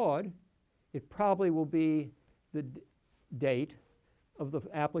abroad, it probably will be the date of the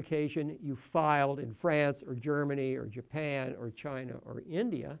application you filed in France or Germany or Japan or China or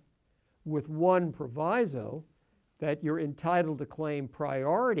India, with one proviso that you're entitled to claim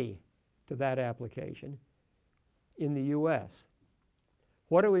priority to that application in the US.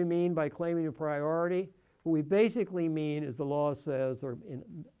 What do we mean by claiming a priority? What we basically mean is the law says,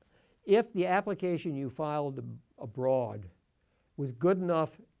 if the application you filed abroad was good enough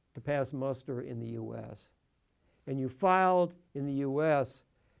to pass muster in the U.S., and you filed in the U.S.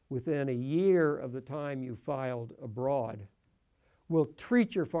 within a year of the time you filed abroad, we'll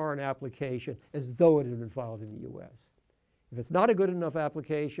treat your foreign application as though it had been filed in the U.S. If it's not a good enough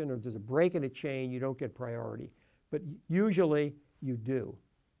application or there's a break in a chain, you don't get priority. But usually you do.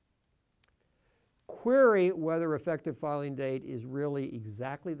 Query whether effective filing date is really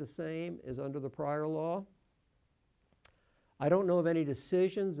exactly the same as under the prior law. I don't know of any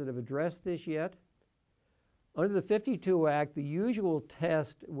decisions that have addressed this yet. Under the 52 Act, the usual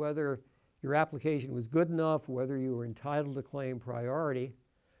test whether your application was good enough, whether you were entitled to claim priority,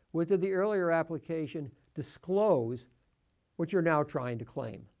 was did the earlier application disclose what you're now trying to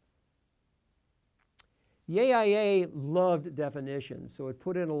claim. The AIA loved definitions, so it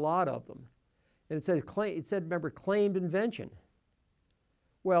put in a lot of them. And it said, remember, claimed invention.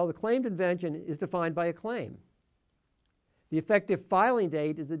 Well, the claimed invention is defined by a claim. The effective filing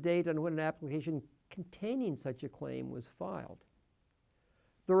date is the date on when an application containing such a claim was filed.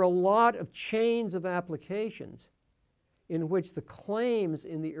 There are a lot of chains of applications in which the claims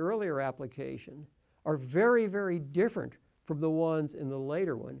in the earlier application are very, very different from the ones in the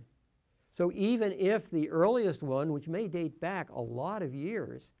later one. So even if the earliest one, which may date back a lot of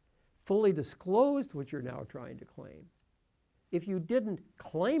years, fully disclosed what you're now trying to claim, if you didn't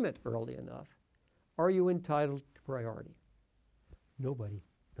claim it early enough, are you entitled to priority? Nobody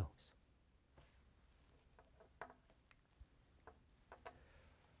knows.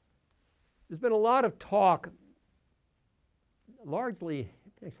 There's been a lot of talk, largely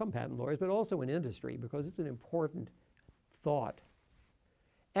some patent lawyers, but also in industry, because it's an important thought.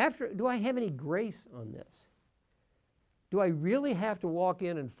 Do I have any grace on this? Do I really have to walk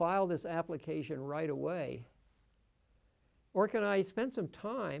in and file this application right away? Or can I spend some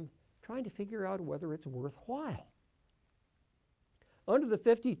time trying to figure out whether it's worthwhile? Under the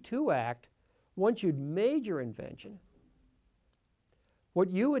 52 Act, once you'd made your invention,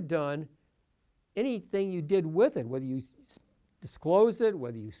 what you had done, anything you did with it, whether you disclosed it,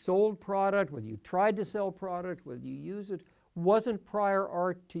 whether you sold product, whether you tried to sell product, whether you used it, wasn't prior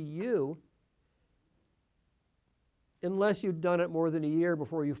art to you unless you'd done it more than a year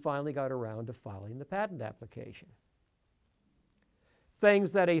before you finally got around to filing the patent application.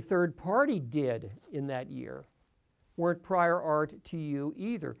 Things that a third party did in that year weren't prior art to you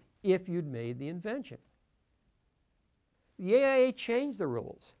either if you'd made the invention. The AIA changed the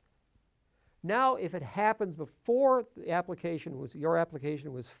rules. Now, if it happens before your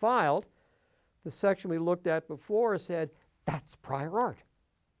application was filed, the section we looked at before said, that's prior art.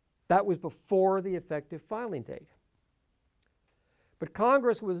 That was before the effective filing date. But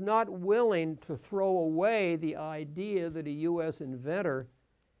Congress was not willing to throw away the idea that a U.S. inventor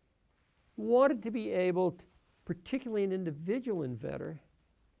wanted to be able, particularly an individual inventor,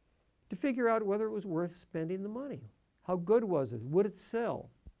 to figure out whether it was worth spending the money. How good was it? Would it sell?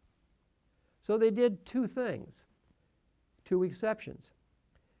 So they did two things, two exceptions.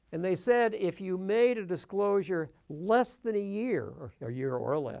 And they said if you made a disclosure less than a year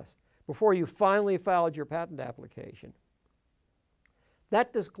or less, before you finally filed your patent application,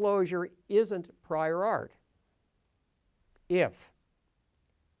 that disclosure isn't prior art. If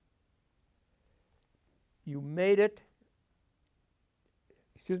you made it,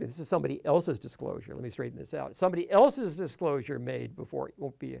 excuse me, this is somebody else's disclosure. Let me straighten this out. Somebody else's disclosure made before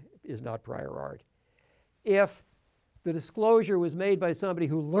is not prior art. If the disclosure was made by somebody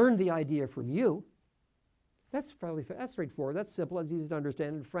who learned the idea from you, that's straightforward, that's simple, that's easy to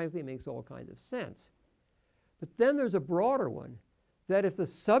understand, and frankly it makes all kinds of sense. But then there's a broader one, that if the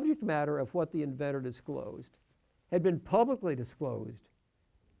subject matter of what the inventor disclosed had been publicly disclosed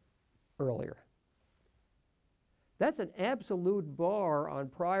earlier, that's an absolute bar on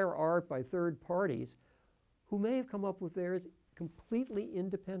prior art by third parties who may have come up with theirs completely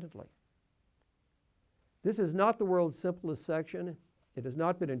independently. This is not the world's simplest section. It has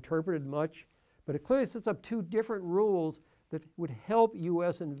not been interpreted much, but it clearly sets up two different rules that would help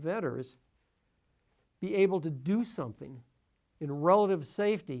U.S. inventors be able to do something in relative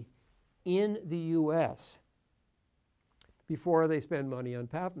safety in the U.S. before they spend money on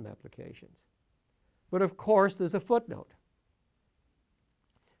patent applications. But of course, there's a footnote.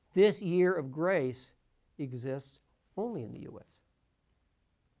 This year of grace exists only in the U.S.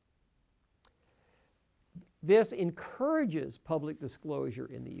 This encourages public disclosure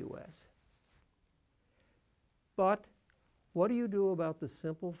in the U.S. But what do you do about the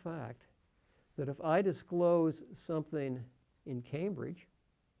simple fact that if I disclose something in Cambridge,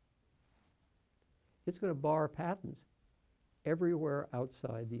 it's going to bar patents everywhere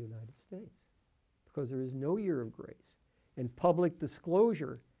outside the United States because there is no year of grace. And public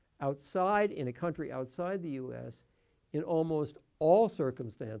disclosure outside, in a country outside the US, in almost all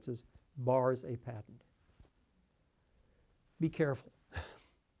circumstances, bars a patent. Be careful.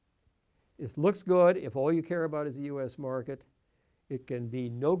 It looks good if all you care about is the US market. It can be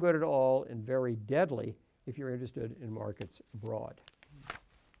no good at all and very deadly if you're interested in markets abroad.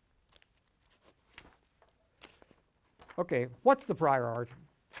 Okay, what's the prior art?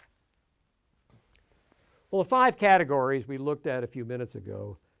 Well, the 5 categories we looked at a few minutes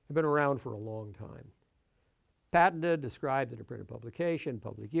ago have been around for a long time. Patented, described in a printed publication;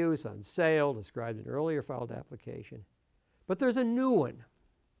 public use, on sale, described in an earlier filed application. But there's a new one,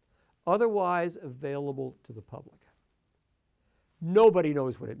 otherwise available to the public. Nobody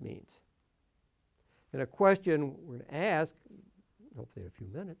knows what it means. And a question we're going to ask, hopefully in a few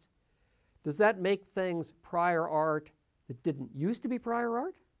minutes, does that make things prior art that didn't used to be prior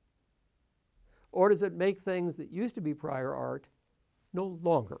art? Or does it make things that used to be prior art no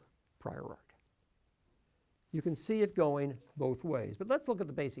longer prior art? You can see it going both ways. But let's look at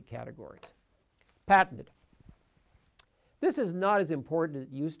the basic categories. Patented. This is not as important as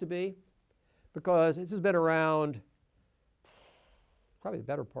it used to be because this has been around probably the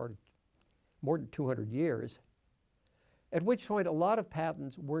better part of more than 200 years, at which point a lot of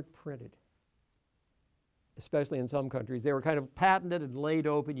patents weren't printed, especially in some countries. They were kind of patented and laid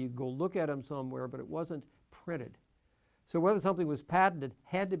open. You could go look at them somewhere, but it wasn't printed. So whether something was patented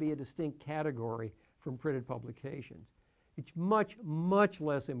had to be a distinct category from printed publications. It's much, much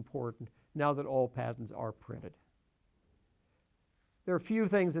less important now that all patents are printed. There are a few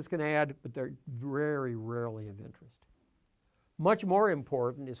things this can add, but they're very rarely of interest. Much more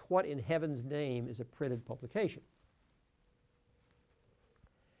important is what in heaven's name is a printed publication.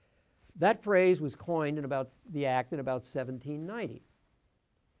 That phrase was coined in about the Act in about 1790.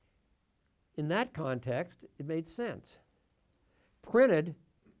 In that context, it made sense. Printed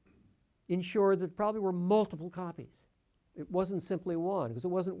ensured that there probably were multiple copies. It wasn't simply one, because it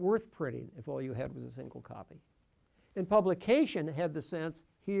wasn't worth printing if all you had was a single copy. And publication had the sense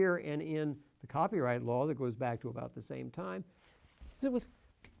here and in the copyright law that goes back to about the same time, it was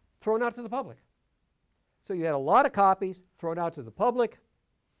thrown out to the public. So you had a lot of copies thrown out to the public.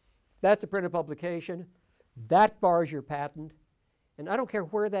 That's a printed publication. That bars your patent. And I don't care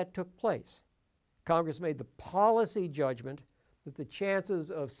where that took place. Congress made the policy judgment that the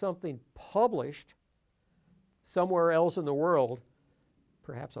chances of something published somewhere else in the world,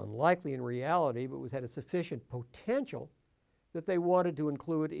 perhaps unlikely in reality, but had a sufficient potential that they wanted to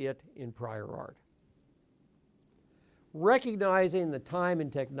include it in prior art. Recognizing the time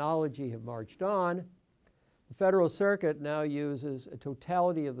and technology have marched on, the Federal Circuit now uses a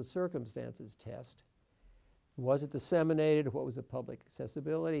totality of the circumstances test. Was it disseminated? What was the public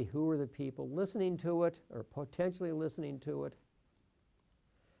accessibility? Who were the people listening to it or potentially listening to it?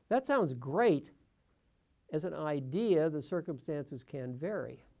 That sounds great. As an idea, the circumstances can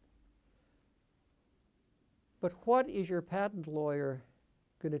vary. But what is your patent lawyer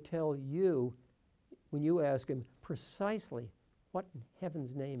going to tell you when you ask him precisely what in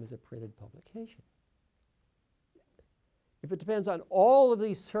heaven's name is a printed publication? If it depends on all of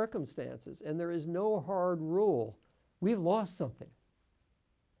these circumstances and there is no hard rule, we've lost something.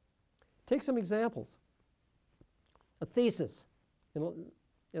 Take some examples. A thesis in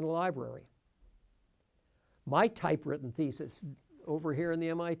a library. My typewritten thesis over here in the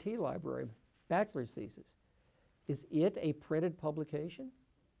MIT library, bachelor's thesis. Is it a printed publication?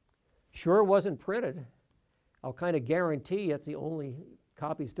 Sure, it wasn't printed. I'll kind of guarantee it's the only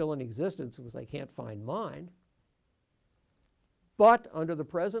copy still in existence because I can't find mine. But under the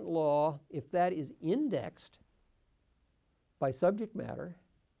present law, if that is indexed by subject matter,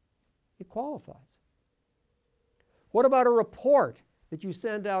 it qualifies. What about a report that you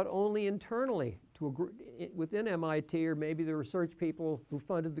send out only internally to a group within MIT or maybe the research people who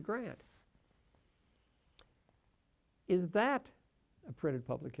funded the grant? Is that a printed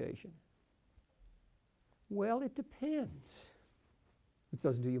publication? Well, it depends. It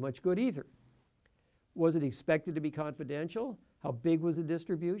doesn't do you much good either. Was it expected to be confidential? How big was the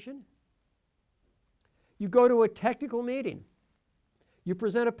distribution? You go to a technical meeting. You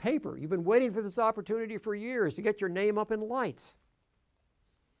present a paper. You've been waiting for this opportunity for years to get your name up in lights.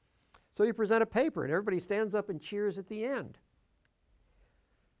 So you present a paper and everybody stands up and cheers at the end.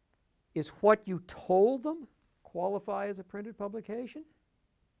 Is what you told them qualify as a printed publication?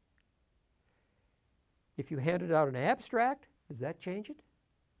 If you handed out an abstract, does that change it?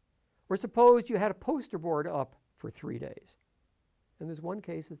 Or suppose you had a poster board up for 3 days And there's one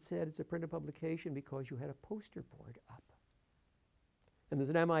case that said it's a printed publication because you had a poster board up. And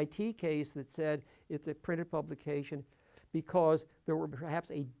there's an MIT case that said it's a printed publication because there were perhaps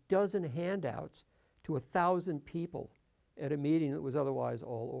a dozen handouts to 1,000 people at a meeting that was otherwise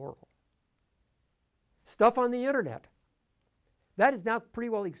all oral. Stuff on the internet. That is now pretty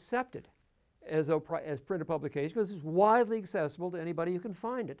well accepted as printed publication because it's widely accessible to anybody who can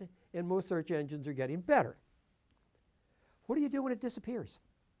find it, and most search engines are getting better. What do you do when it disappears?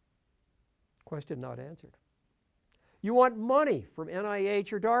 Question not answered. You want money from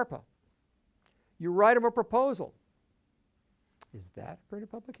NIH or DARPA. You write them a proposal. Is that a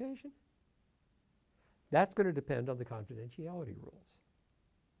printed publication? That's going to depend on the confidentiality rules.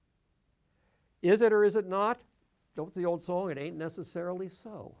 Is it or is it not? What's the old song? It ain't necessarily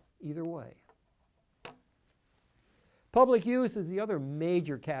so. Either way. Public use is the other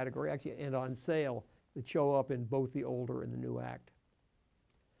major category, actually, and on sale, that show up in both the older and the new Act.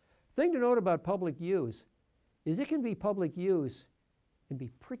 Thing to note about public use is it can be public use and be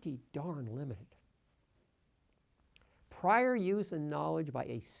pretty darn limited. Prior use and knowledge by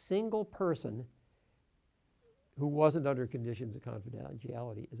a single person who wasn't under conditions of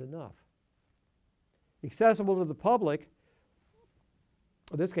confidentiality is enough. Accessible to the public,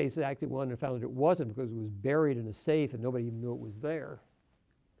 in this case, actually one that found that it wasn't because it was buried in a safe and nobody even knew it was there.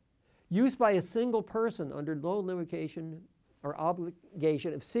 Use by a single person under no limitation or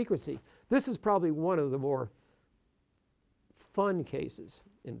obligation of secrecy. This is probably one of the more fun cases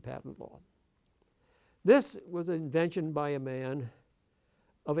in patent law. This was an invention by a man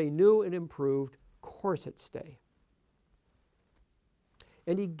of a new and improved corset stay.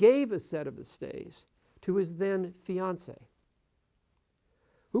 And he gave a set of the stays to his then fiancée,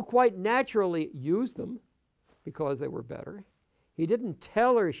 who quite naturally used them because they were better. He didn't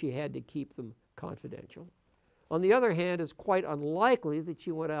tell her she had to keep them confidential. On the other hand, it's quite unlikely that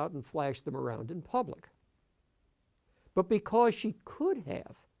she went out and flashed them around in public. But because she could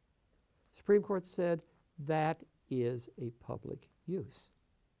have, the Supreme Court said that is a public use.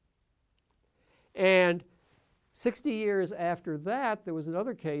 And 60 years after that, there was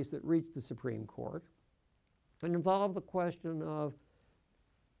another case that reached the Supreme Court and involved the question of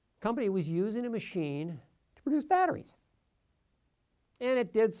a company was using a machine to produce batteries. And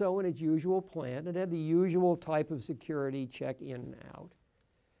it did so in its usual plant. It had the usual type of security check in and out.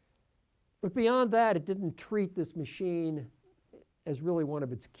 But beyond that, it didn't treat this machine as really one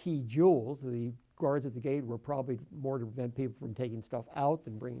of its key jewels. The guards at the gate were probably more to prevent people from taking stuff out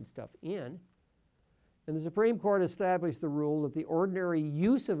than bringing stuff in. And the Supreme Court established the rule that the ordinary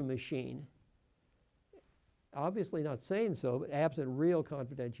use of a machine, obviously not saying so, but absent real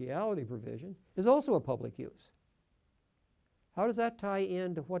confidentiality provision, is also a public use. How does that tie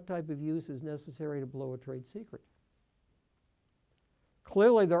into what type of use is necessary to blow a trade secret?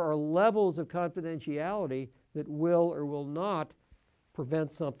 Clearly, there are levels of confidentiality that will or will not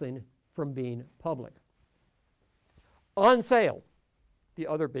prevent something from being public. On sale, the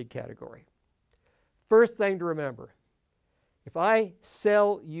other big category. First thing to remember, if I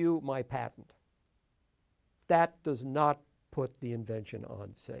sell you my patent, that does not put the invention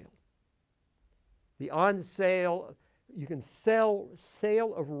on sale. The on sale, you can sale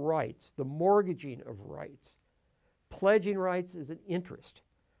of rights, the mortgaging of rights. Pledging rights is an interest.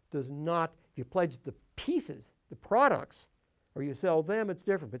 Does not, if you pledge the pieces, the products, or you sell them, it's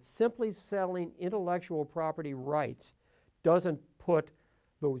different. But simply selling intellectual property rights doesn't put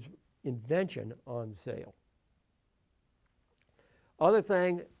those invention on sale. Other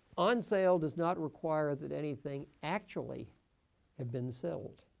thing, on sale does not require that anything actually have been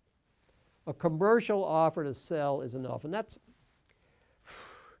sold. A commercial offer to sell is enough, and that's,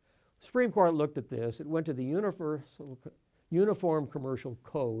 Supreme Court looked at this. It went to the Uniform Commercial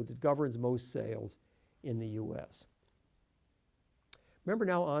Code that governs most sales in the U.S. Remember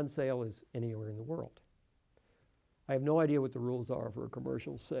now, on sale is anywhere in the world. I have no idea what the rules are for a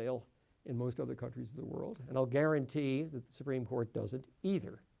commercial sale in most other countries of the world, and I'll guarantee that the Supreme Court doesn't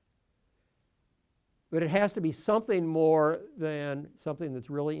either. But it has to be something more than something that's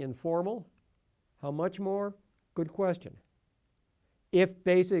really informal. How much more? Good question. If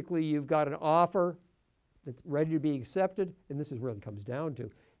basically you've got an offer that's ready to be accepted, and this is where it comes down to,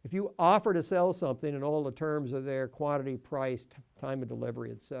 if you offer to sell something and all the terms are there, quantity, price, time of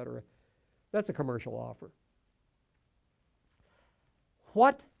delivery, etc., that's a commercial offer.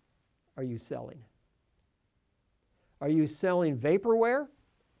 What are you selling? Are you selling vaporware?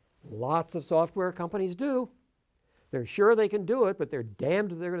 Lots of software companies do. They're sure they can do it, but they're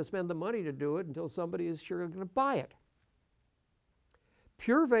damned if they're going to spend the money to do it until somebody is sure going to buy it.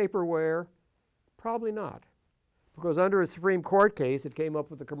 Pure vaporware, probably not. Because under a Supreme Court case, it came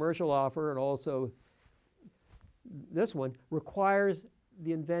up with the commercial offer, and also this one requires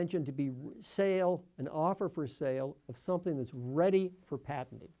the invention to be an offer for sale of something that's ready for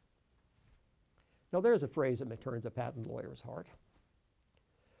patenting. Now there's a phrase that turns a patent lawyer's heart.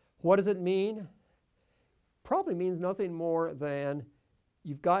 What does it mean? Probably means nothing more than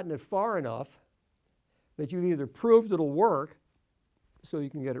you've gotten it far enough that you've either proved it'll work so you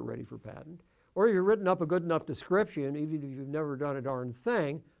can get it ready for patent, or you've written up a good enough description, even if you've never done a darn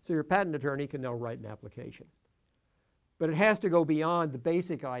thing, so your patent attorney can now write an application. But it has to go beyond the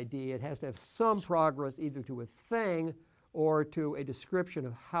basic idea. It has to have some progress either to a thing or to a description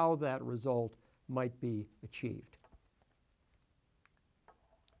of how that result might be achieved.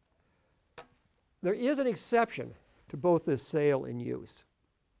 There is an exception to both this sale and use.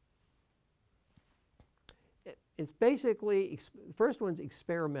 It's basically, the first one's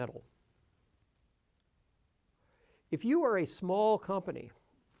experimental. If you are a small company,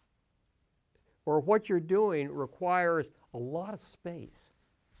 or what you're doing requires a lot of space,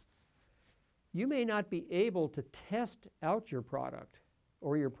 you may not be able to test out your product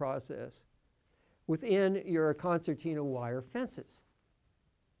or your process within your concertina wire fences.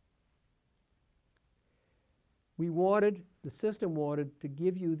 The system wanted to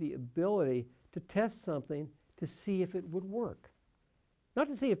give you the ability to test something to see if it would work. Not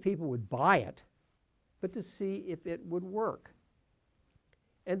to see if people would buy it, but to see if it would work.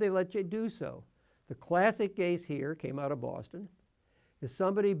 And they let you do so. The classic case here came out of Boston. Is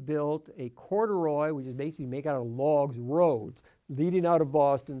somebody built a corduroy, which is basically make out of logs, roads, leading out of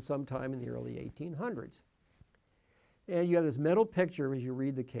Boston sometime in the early 1800s. And you have this mental picture as you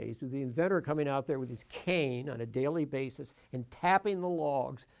read the case with the inventor coming out there with his cane on a daily basis and tapping the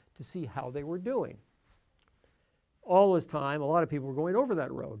logs to see how they were doing. All this time, a lot of people were going over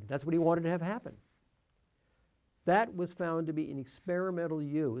that road. That's what he wanted to have happen. That was found to be an experimental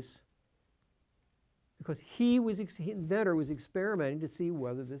use because the inventor was experimenting to see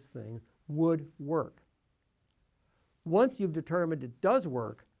whether this thing would work. Once you've determined it does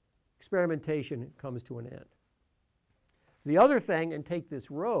work, experimentation comes to an end. The other thing, and take this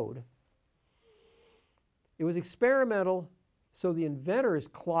road, it was experimental so the inventor's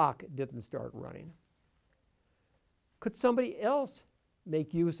clock didn't start running. Could somebody else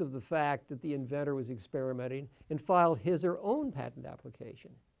make use of the fact that the inventor was experimenting and file his or own patent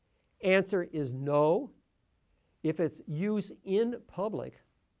application? Answer is no. If it's use in public,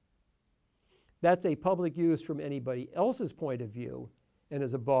 that's a public use from anybody else's point of view and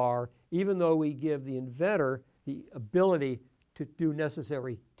is a bar, even though we give the inventor the ability to do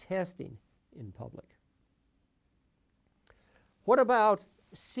necessary testing in public. What about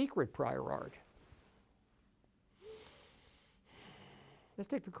secret prior art? Let's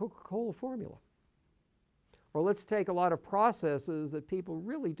take the Coca-Cola formula. Or let's take a lot of processes that people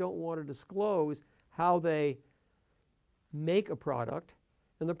really don't want to disclose how they make a product.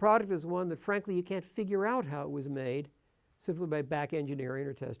 And the product is one that, frankly, you can't figure out how it was made simply by back engineering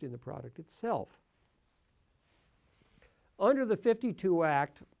or testing the product itself. Under the 52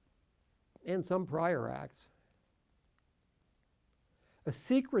 Act and some prior acts, a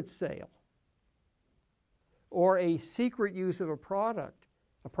secret sale or a secret use of a product,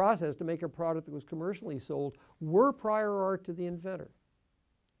 a process to make a product that was commercially sold, were prior art to the inventor.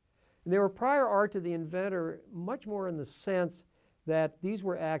 And they were prior art to the inventor much more in the sense that these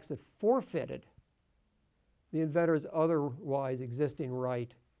were acts that forfeited the inventor's otherwise existing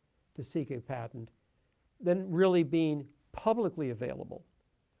right to seek a patent than really being publicly available,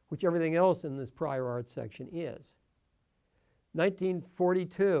 which everything else in this prior art section is.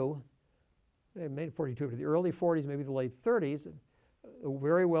 1942, maybe 42, to the early 40s, maybe the late 30s, a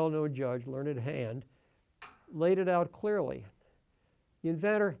very well-known judge, learned hand, laid it out clearly. The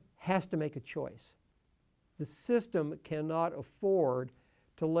inventor has to make a choice. The system cannot afford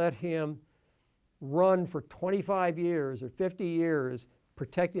to let him run for 25 years or 50 years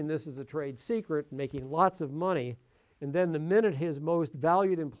protecting this as a trade secret, making lots of money, and then the minute his most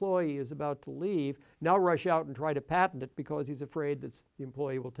valued employee is about to leave, now rush out and try to patent it because he's afraid that the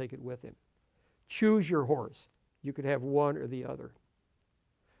employee will take it with him. Choose your horse. You could have one or the other.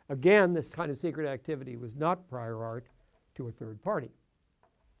 Again, this kind of secret activity was not prior art to a third party.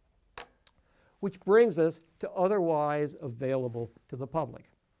 Which brings us to otherwise available to the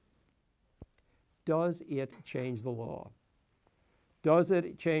public. Does it change the law? Does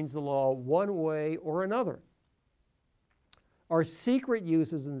it change the law one way or another? Are secret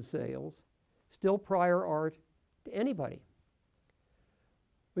uses and sales still prior art to anybody?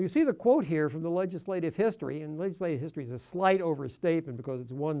 Well, you see the quote here from the legislative history, and legislative history is a slight overstatement because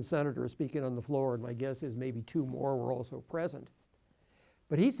it's one senator speaking on the floor, and my guess is maybe two more were also present.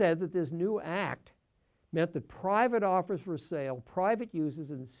 But he said that this new act meant that private offers for sale, private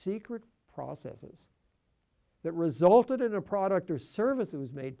uses, and secret processes that resulted in a product or service that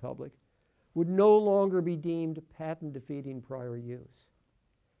was made public would no longer be deemed patent-defeating prior use.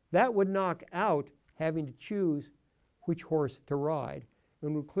 That would knock out having to choose which horse to ride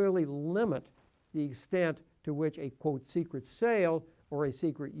and would clearly limit the extent to which a, quote, secret sale or a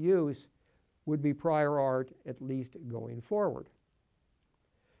secret use would be prior art, at least going forward.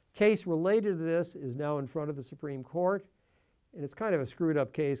 Case related to this is now in front of the Supreme Court, and it's kind of a screwed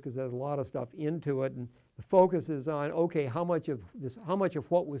up case because there's a lot of stuff into it, and the focus is on, okay, how much of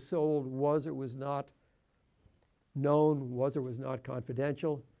what was sold was or was not known, was or was not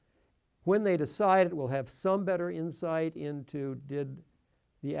confidential. When they decide it, we'll have some better insight into, did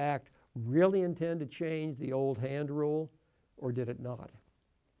the act really intend to change the old hand rule, or did it not?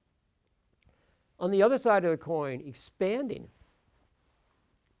 On the other side of the coin, expanding.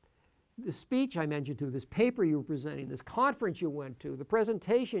 The speech I mentioned to, this paper you were presenting, this conference you went to, the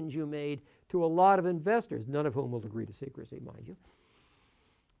presentations you made to a lot of investors, none of whom will agree to secrecy, mind you,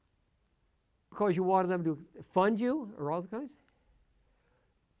 because you wanted them to fund you or all the kinds.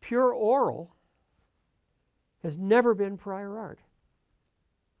 Pure oral has never been prior art.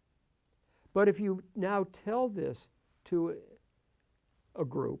 But if you now tell this to a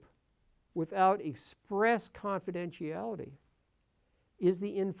group without express confidentiality, is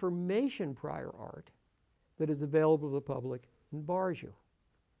the information prior art that is available to the public and bars you.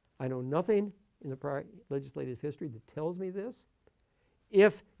 I know nothing in the prior legislative history that tells me this.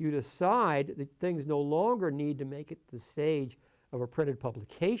 If you decide that things no longer need to make it to the stage of a printed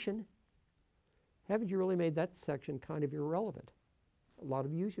publication, haven't you really made that section kind of irrelevant? A lot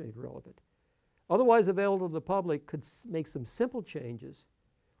of use made it relevant. Otherwise available to the public could make some simple changes,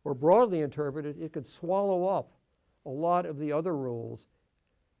 or broadly interpreted, it could swallow up a lot of the other rules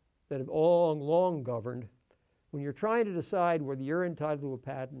that have long governed. When you're trying to decide whether you're entitled to a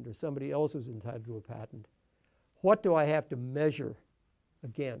patent or somebody else is entitled to a patent, what do I have to measure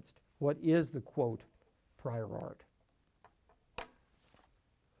against? What is the, quote, prior art?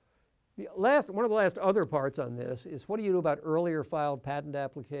 One of the last other parts on this is, what do you do about earlier filed patent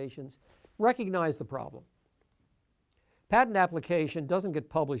applications? Recognize the problem. Patent application doesn't get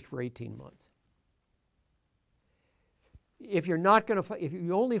published for 18 months. If you're not going to, if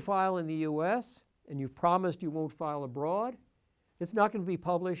you only file in the US and you've promised you won't file abroad, it's not going to be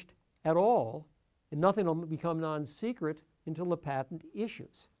published at all, and nothing will become non-secret until the patent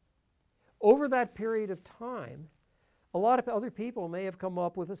issues. Over that period of time, a lot of other people may have come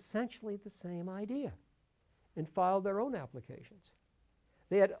up with essentially the same idea and filed their own applications.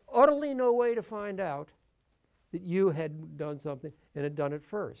 They had utterly no way to find out that you had done something and had done it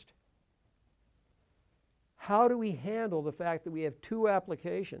first. How do we handle the fact that we have two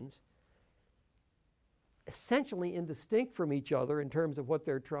applications essentially indistinct from each other in terms of what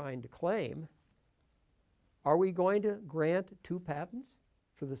they're trying to claim? Are we going to grant two patents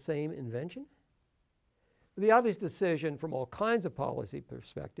for the same invention? The obvious decision from all kinds of policy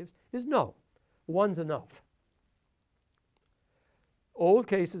perspectives is no, one's enough. Old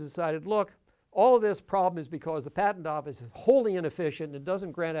cases decided, look, all of this problem is because the patent office is wholly inefficient and it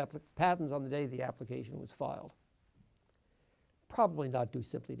doesn't grant patents on the day the application was filed. Probably not due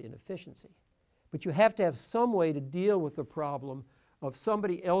simply to inefficiency. But you have to have some way to deal with the problem of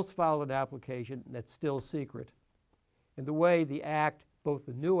somebody else filed an application that's still secret. And the way the act, both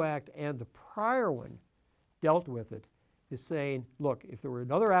the new act and the prior one, dealt with it is saying, look, if there were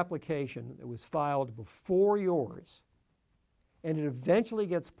another application that was filed before yours, and it eventually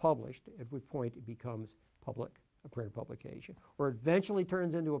gets published, at which point it becomes public, a printed publication, or eventually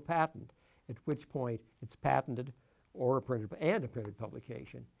turns into a patent, at which point it's patented or a printed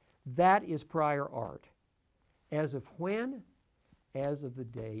publication. That is prior art. As of when? As of the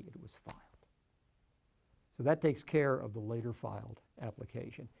day it was filed. So that takes care of the later filed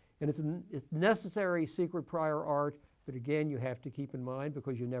application. And it's necessary secret prior art, but again, you have to keep in mind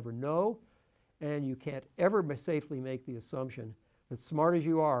because you never know, and you can't ever safely make the assumption that smart as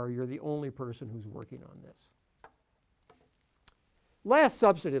you are, you're the only person who's working on this. Last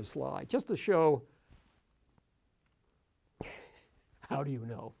substantive slide, just to show how do you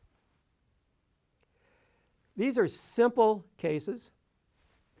know. These are simple cases,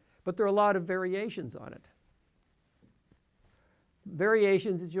 but there are a lot of variations on it.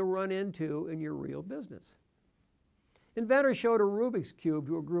 Variations that you'll run into in your real business. Inventor showed a Rubik's Cube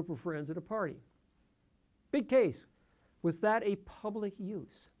to a group of friends at a party. Big case. Was that a public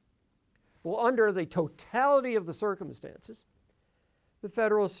use? Well, under the totality of the circumstances, the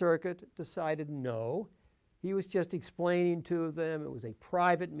Federal Circuit decided no. He was just explaining to them it was a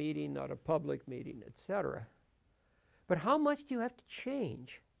private meeting, not a public meeting, etc. But how much do you have to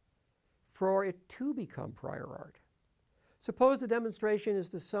change for it to become prior art? Suppose the demonstration is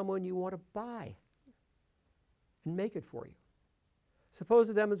to someone you want to buy and make it for you. Suppose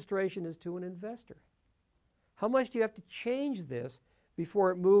the demonstration is to an investor. How much do you have to change this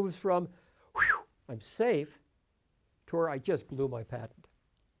before it moves from, whew, I'm safe, to where I just blew my patent?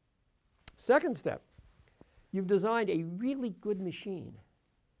 Second step, you've designed a really good machine,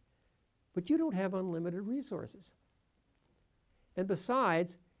 but you don't have unlimited resources. And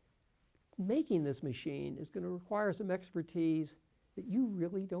besides, making this machine is going to require some expertise that you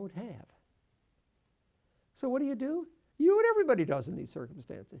really don't have. So what do? You do what everybody does in these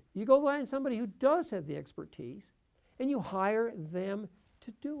circumstances. You go find somebody who does have the expertise, and you hire them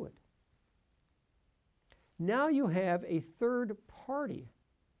to do it. Now you have a third party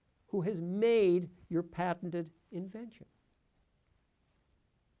who has made your patented invention.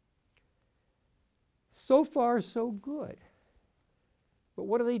 So far, so good. But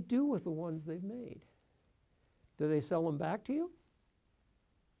what do they do with the ones they've made? Do they sell them back to you?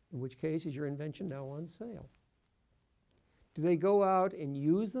 In which case is your invention now on sale? Do they go out and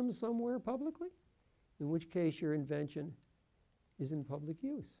use them somewhere publicly? In which case your invention is in public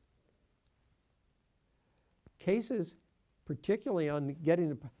use. Cases, particularly on getting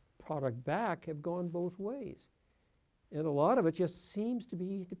the product back, have gone both ways. And a lot of it just seems to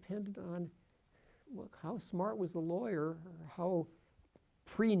be dependent on, look, how smart was the lawyer, or how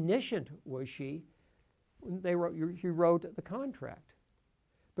prescient was she when he wrote the contract.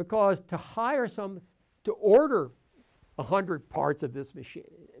 Because to order 100 parts of this machine,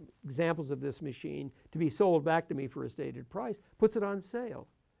 examples of this machine, to be sold back to me for a stated price, puts it on sale.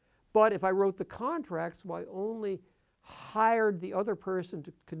 But if I wrote the contract, so I only hired the other person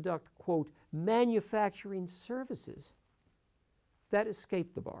to conduct, quote, manufacturing services, that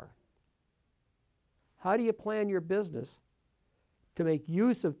escaped the bar. How do you plan your business to make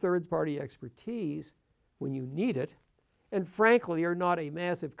use of third-party expertise when you need it, and frankly, you're not a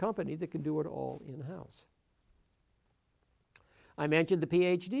massive company that can do it all in-house? I mentioned the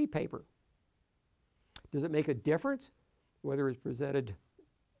PhD paper. Does it make a difference whether it's presented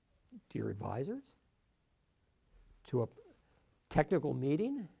to your advisors, to a technical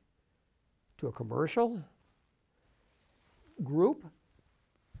meeting, to a commercial group?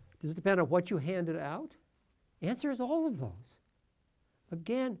 Does it depend on what you handed out? Answer is all of those.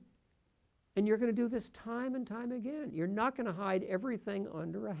 Again, and you're going to do this time and time again. You're not going to hide everything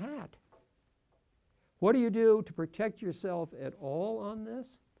under a hat. What do you do to protect yourself at all on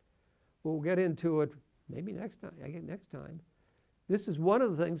this? We'll get into it maybe next time. This is one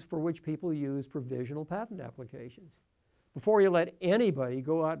of the things for which people use provisional patent applications. Before you let anybody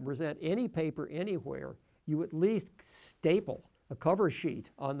go out and present any paper anywhere, you at least staple a cover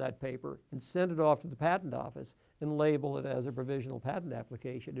sheet on that paper and send it off to the patent office and label it as a provisional patent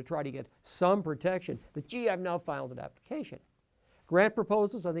application to try to get some protection that, gee, I've now filed an application. Grant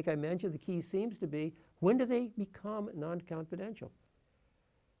proposals, I think I mentioned, the key seems to be, when do they become non-confidential?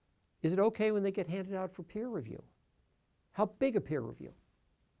 Is it okay when they get handed out for peer review? How big a peer review?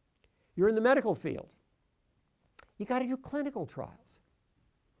 You're in the medical field. You got to do clinical trials.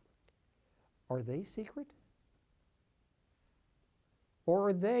 Are they secret? Or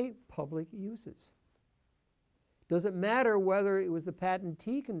are they public uses? Does it matter whether it was the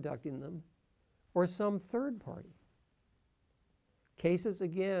patentee conducting them or some third party? Cases,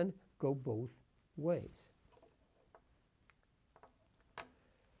 again, go both ways.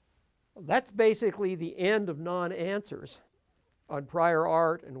 That's basically the end of non-answers on prior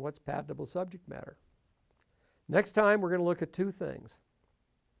art and what's patentable subject matter. Next time, we're going to look at two things.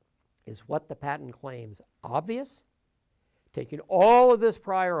 Is what the patent claims obvious? Taking all of this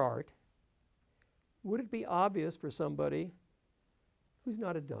prior art, would it be obvious for somebody who's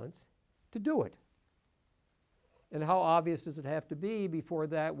not a dunce to do it? And how obvious does it have to be before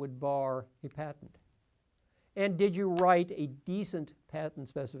that would bar a patent? And did you write a decent patent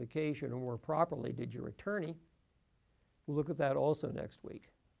specification, or more properly, did your attorney? We'll look at that also next week.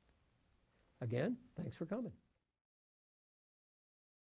 Again, thanks for coming.